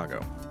of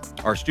Chicago.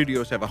 Our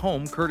studios have a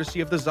home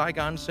courtesy of the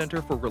Zygon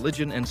Center for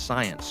Religion and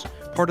Science,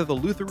 part of the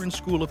Lutheran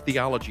School of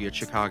Theology at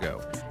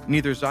Chicago.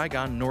 Neither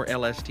Zygon nor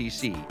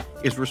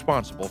LSTC is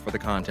responsible for the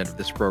content of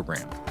this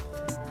program.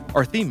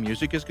 Our theme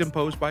music is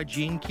composed by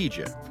Gene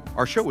Kija.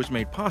 Our show is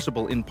made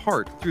possible in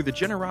part through the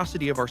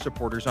generosity of our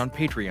supporters on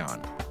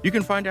Patreon. You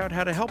can find out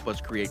how to help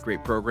us create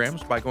great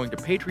programs by going to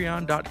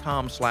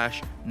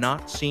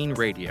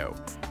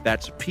patreon.com/notseenradio.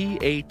 That's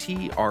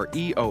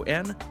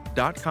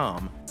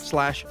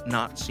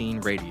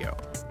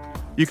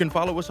patreon.com/notseenradio. You can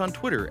follow us on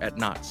Twitter at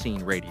Not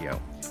Seen Radio.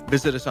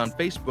 Visit us on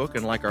Facebook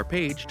and like our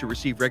page to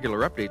receive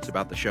regular updates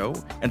about the show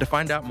and to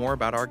find out more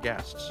about our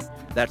guests.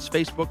 That's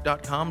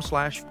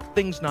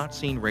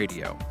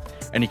facebook.com/thingsnotseenradio.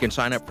 And you can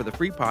sign up for the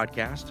free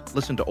podcast,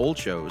 listen to old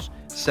shows,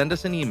 send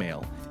us an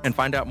email, and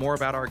find out more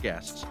about our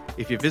guests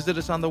if you visit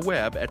us on the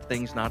web at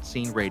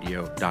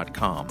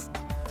thingsnotseenradio.com.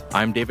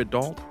 I'm David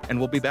Dault, and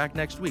we'll be back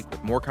next week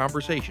with more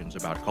conversations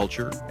about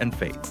culture and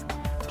faith.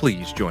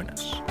 Please join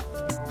us.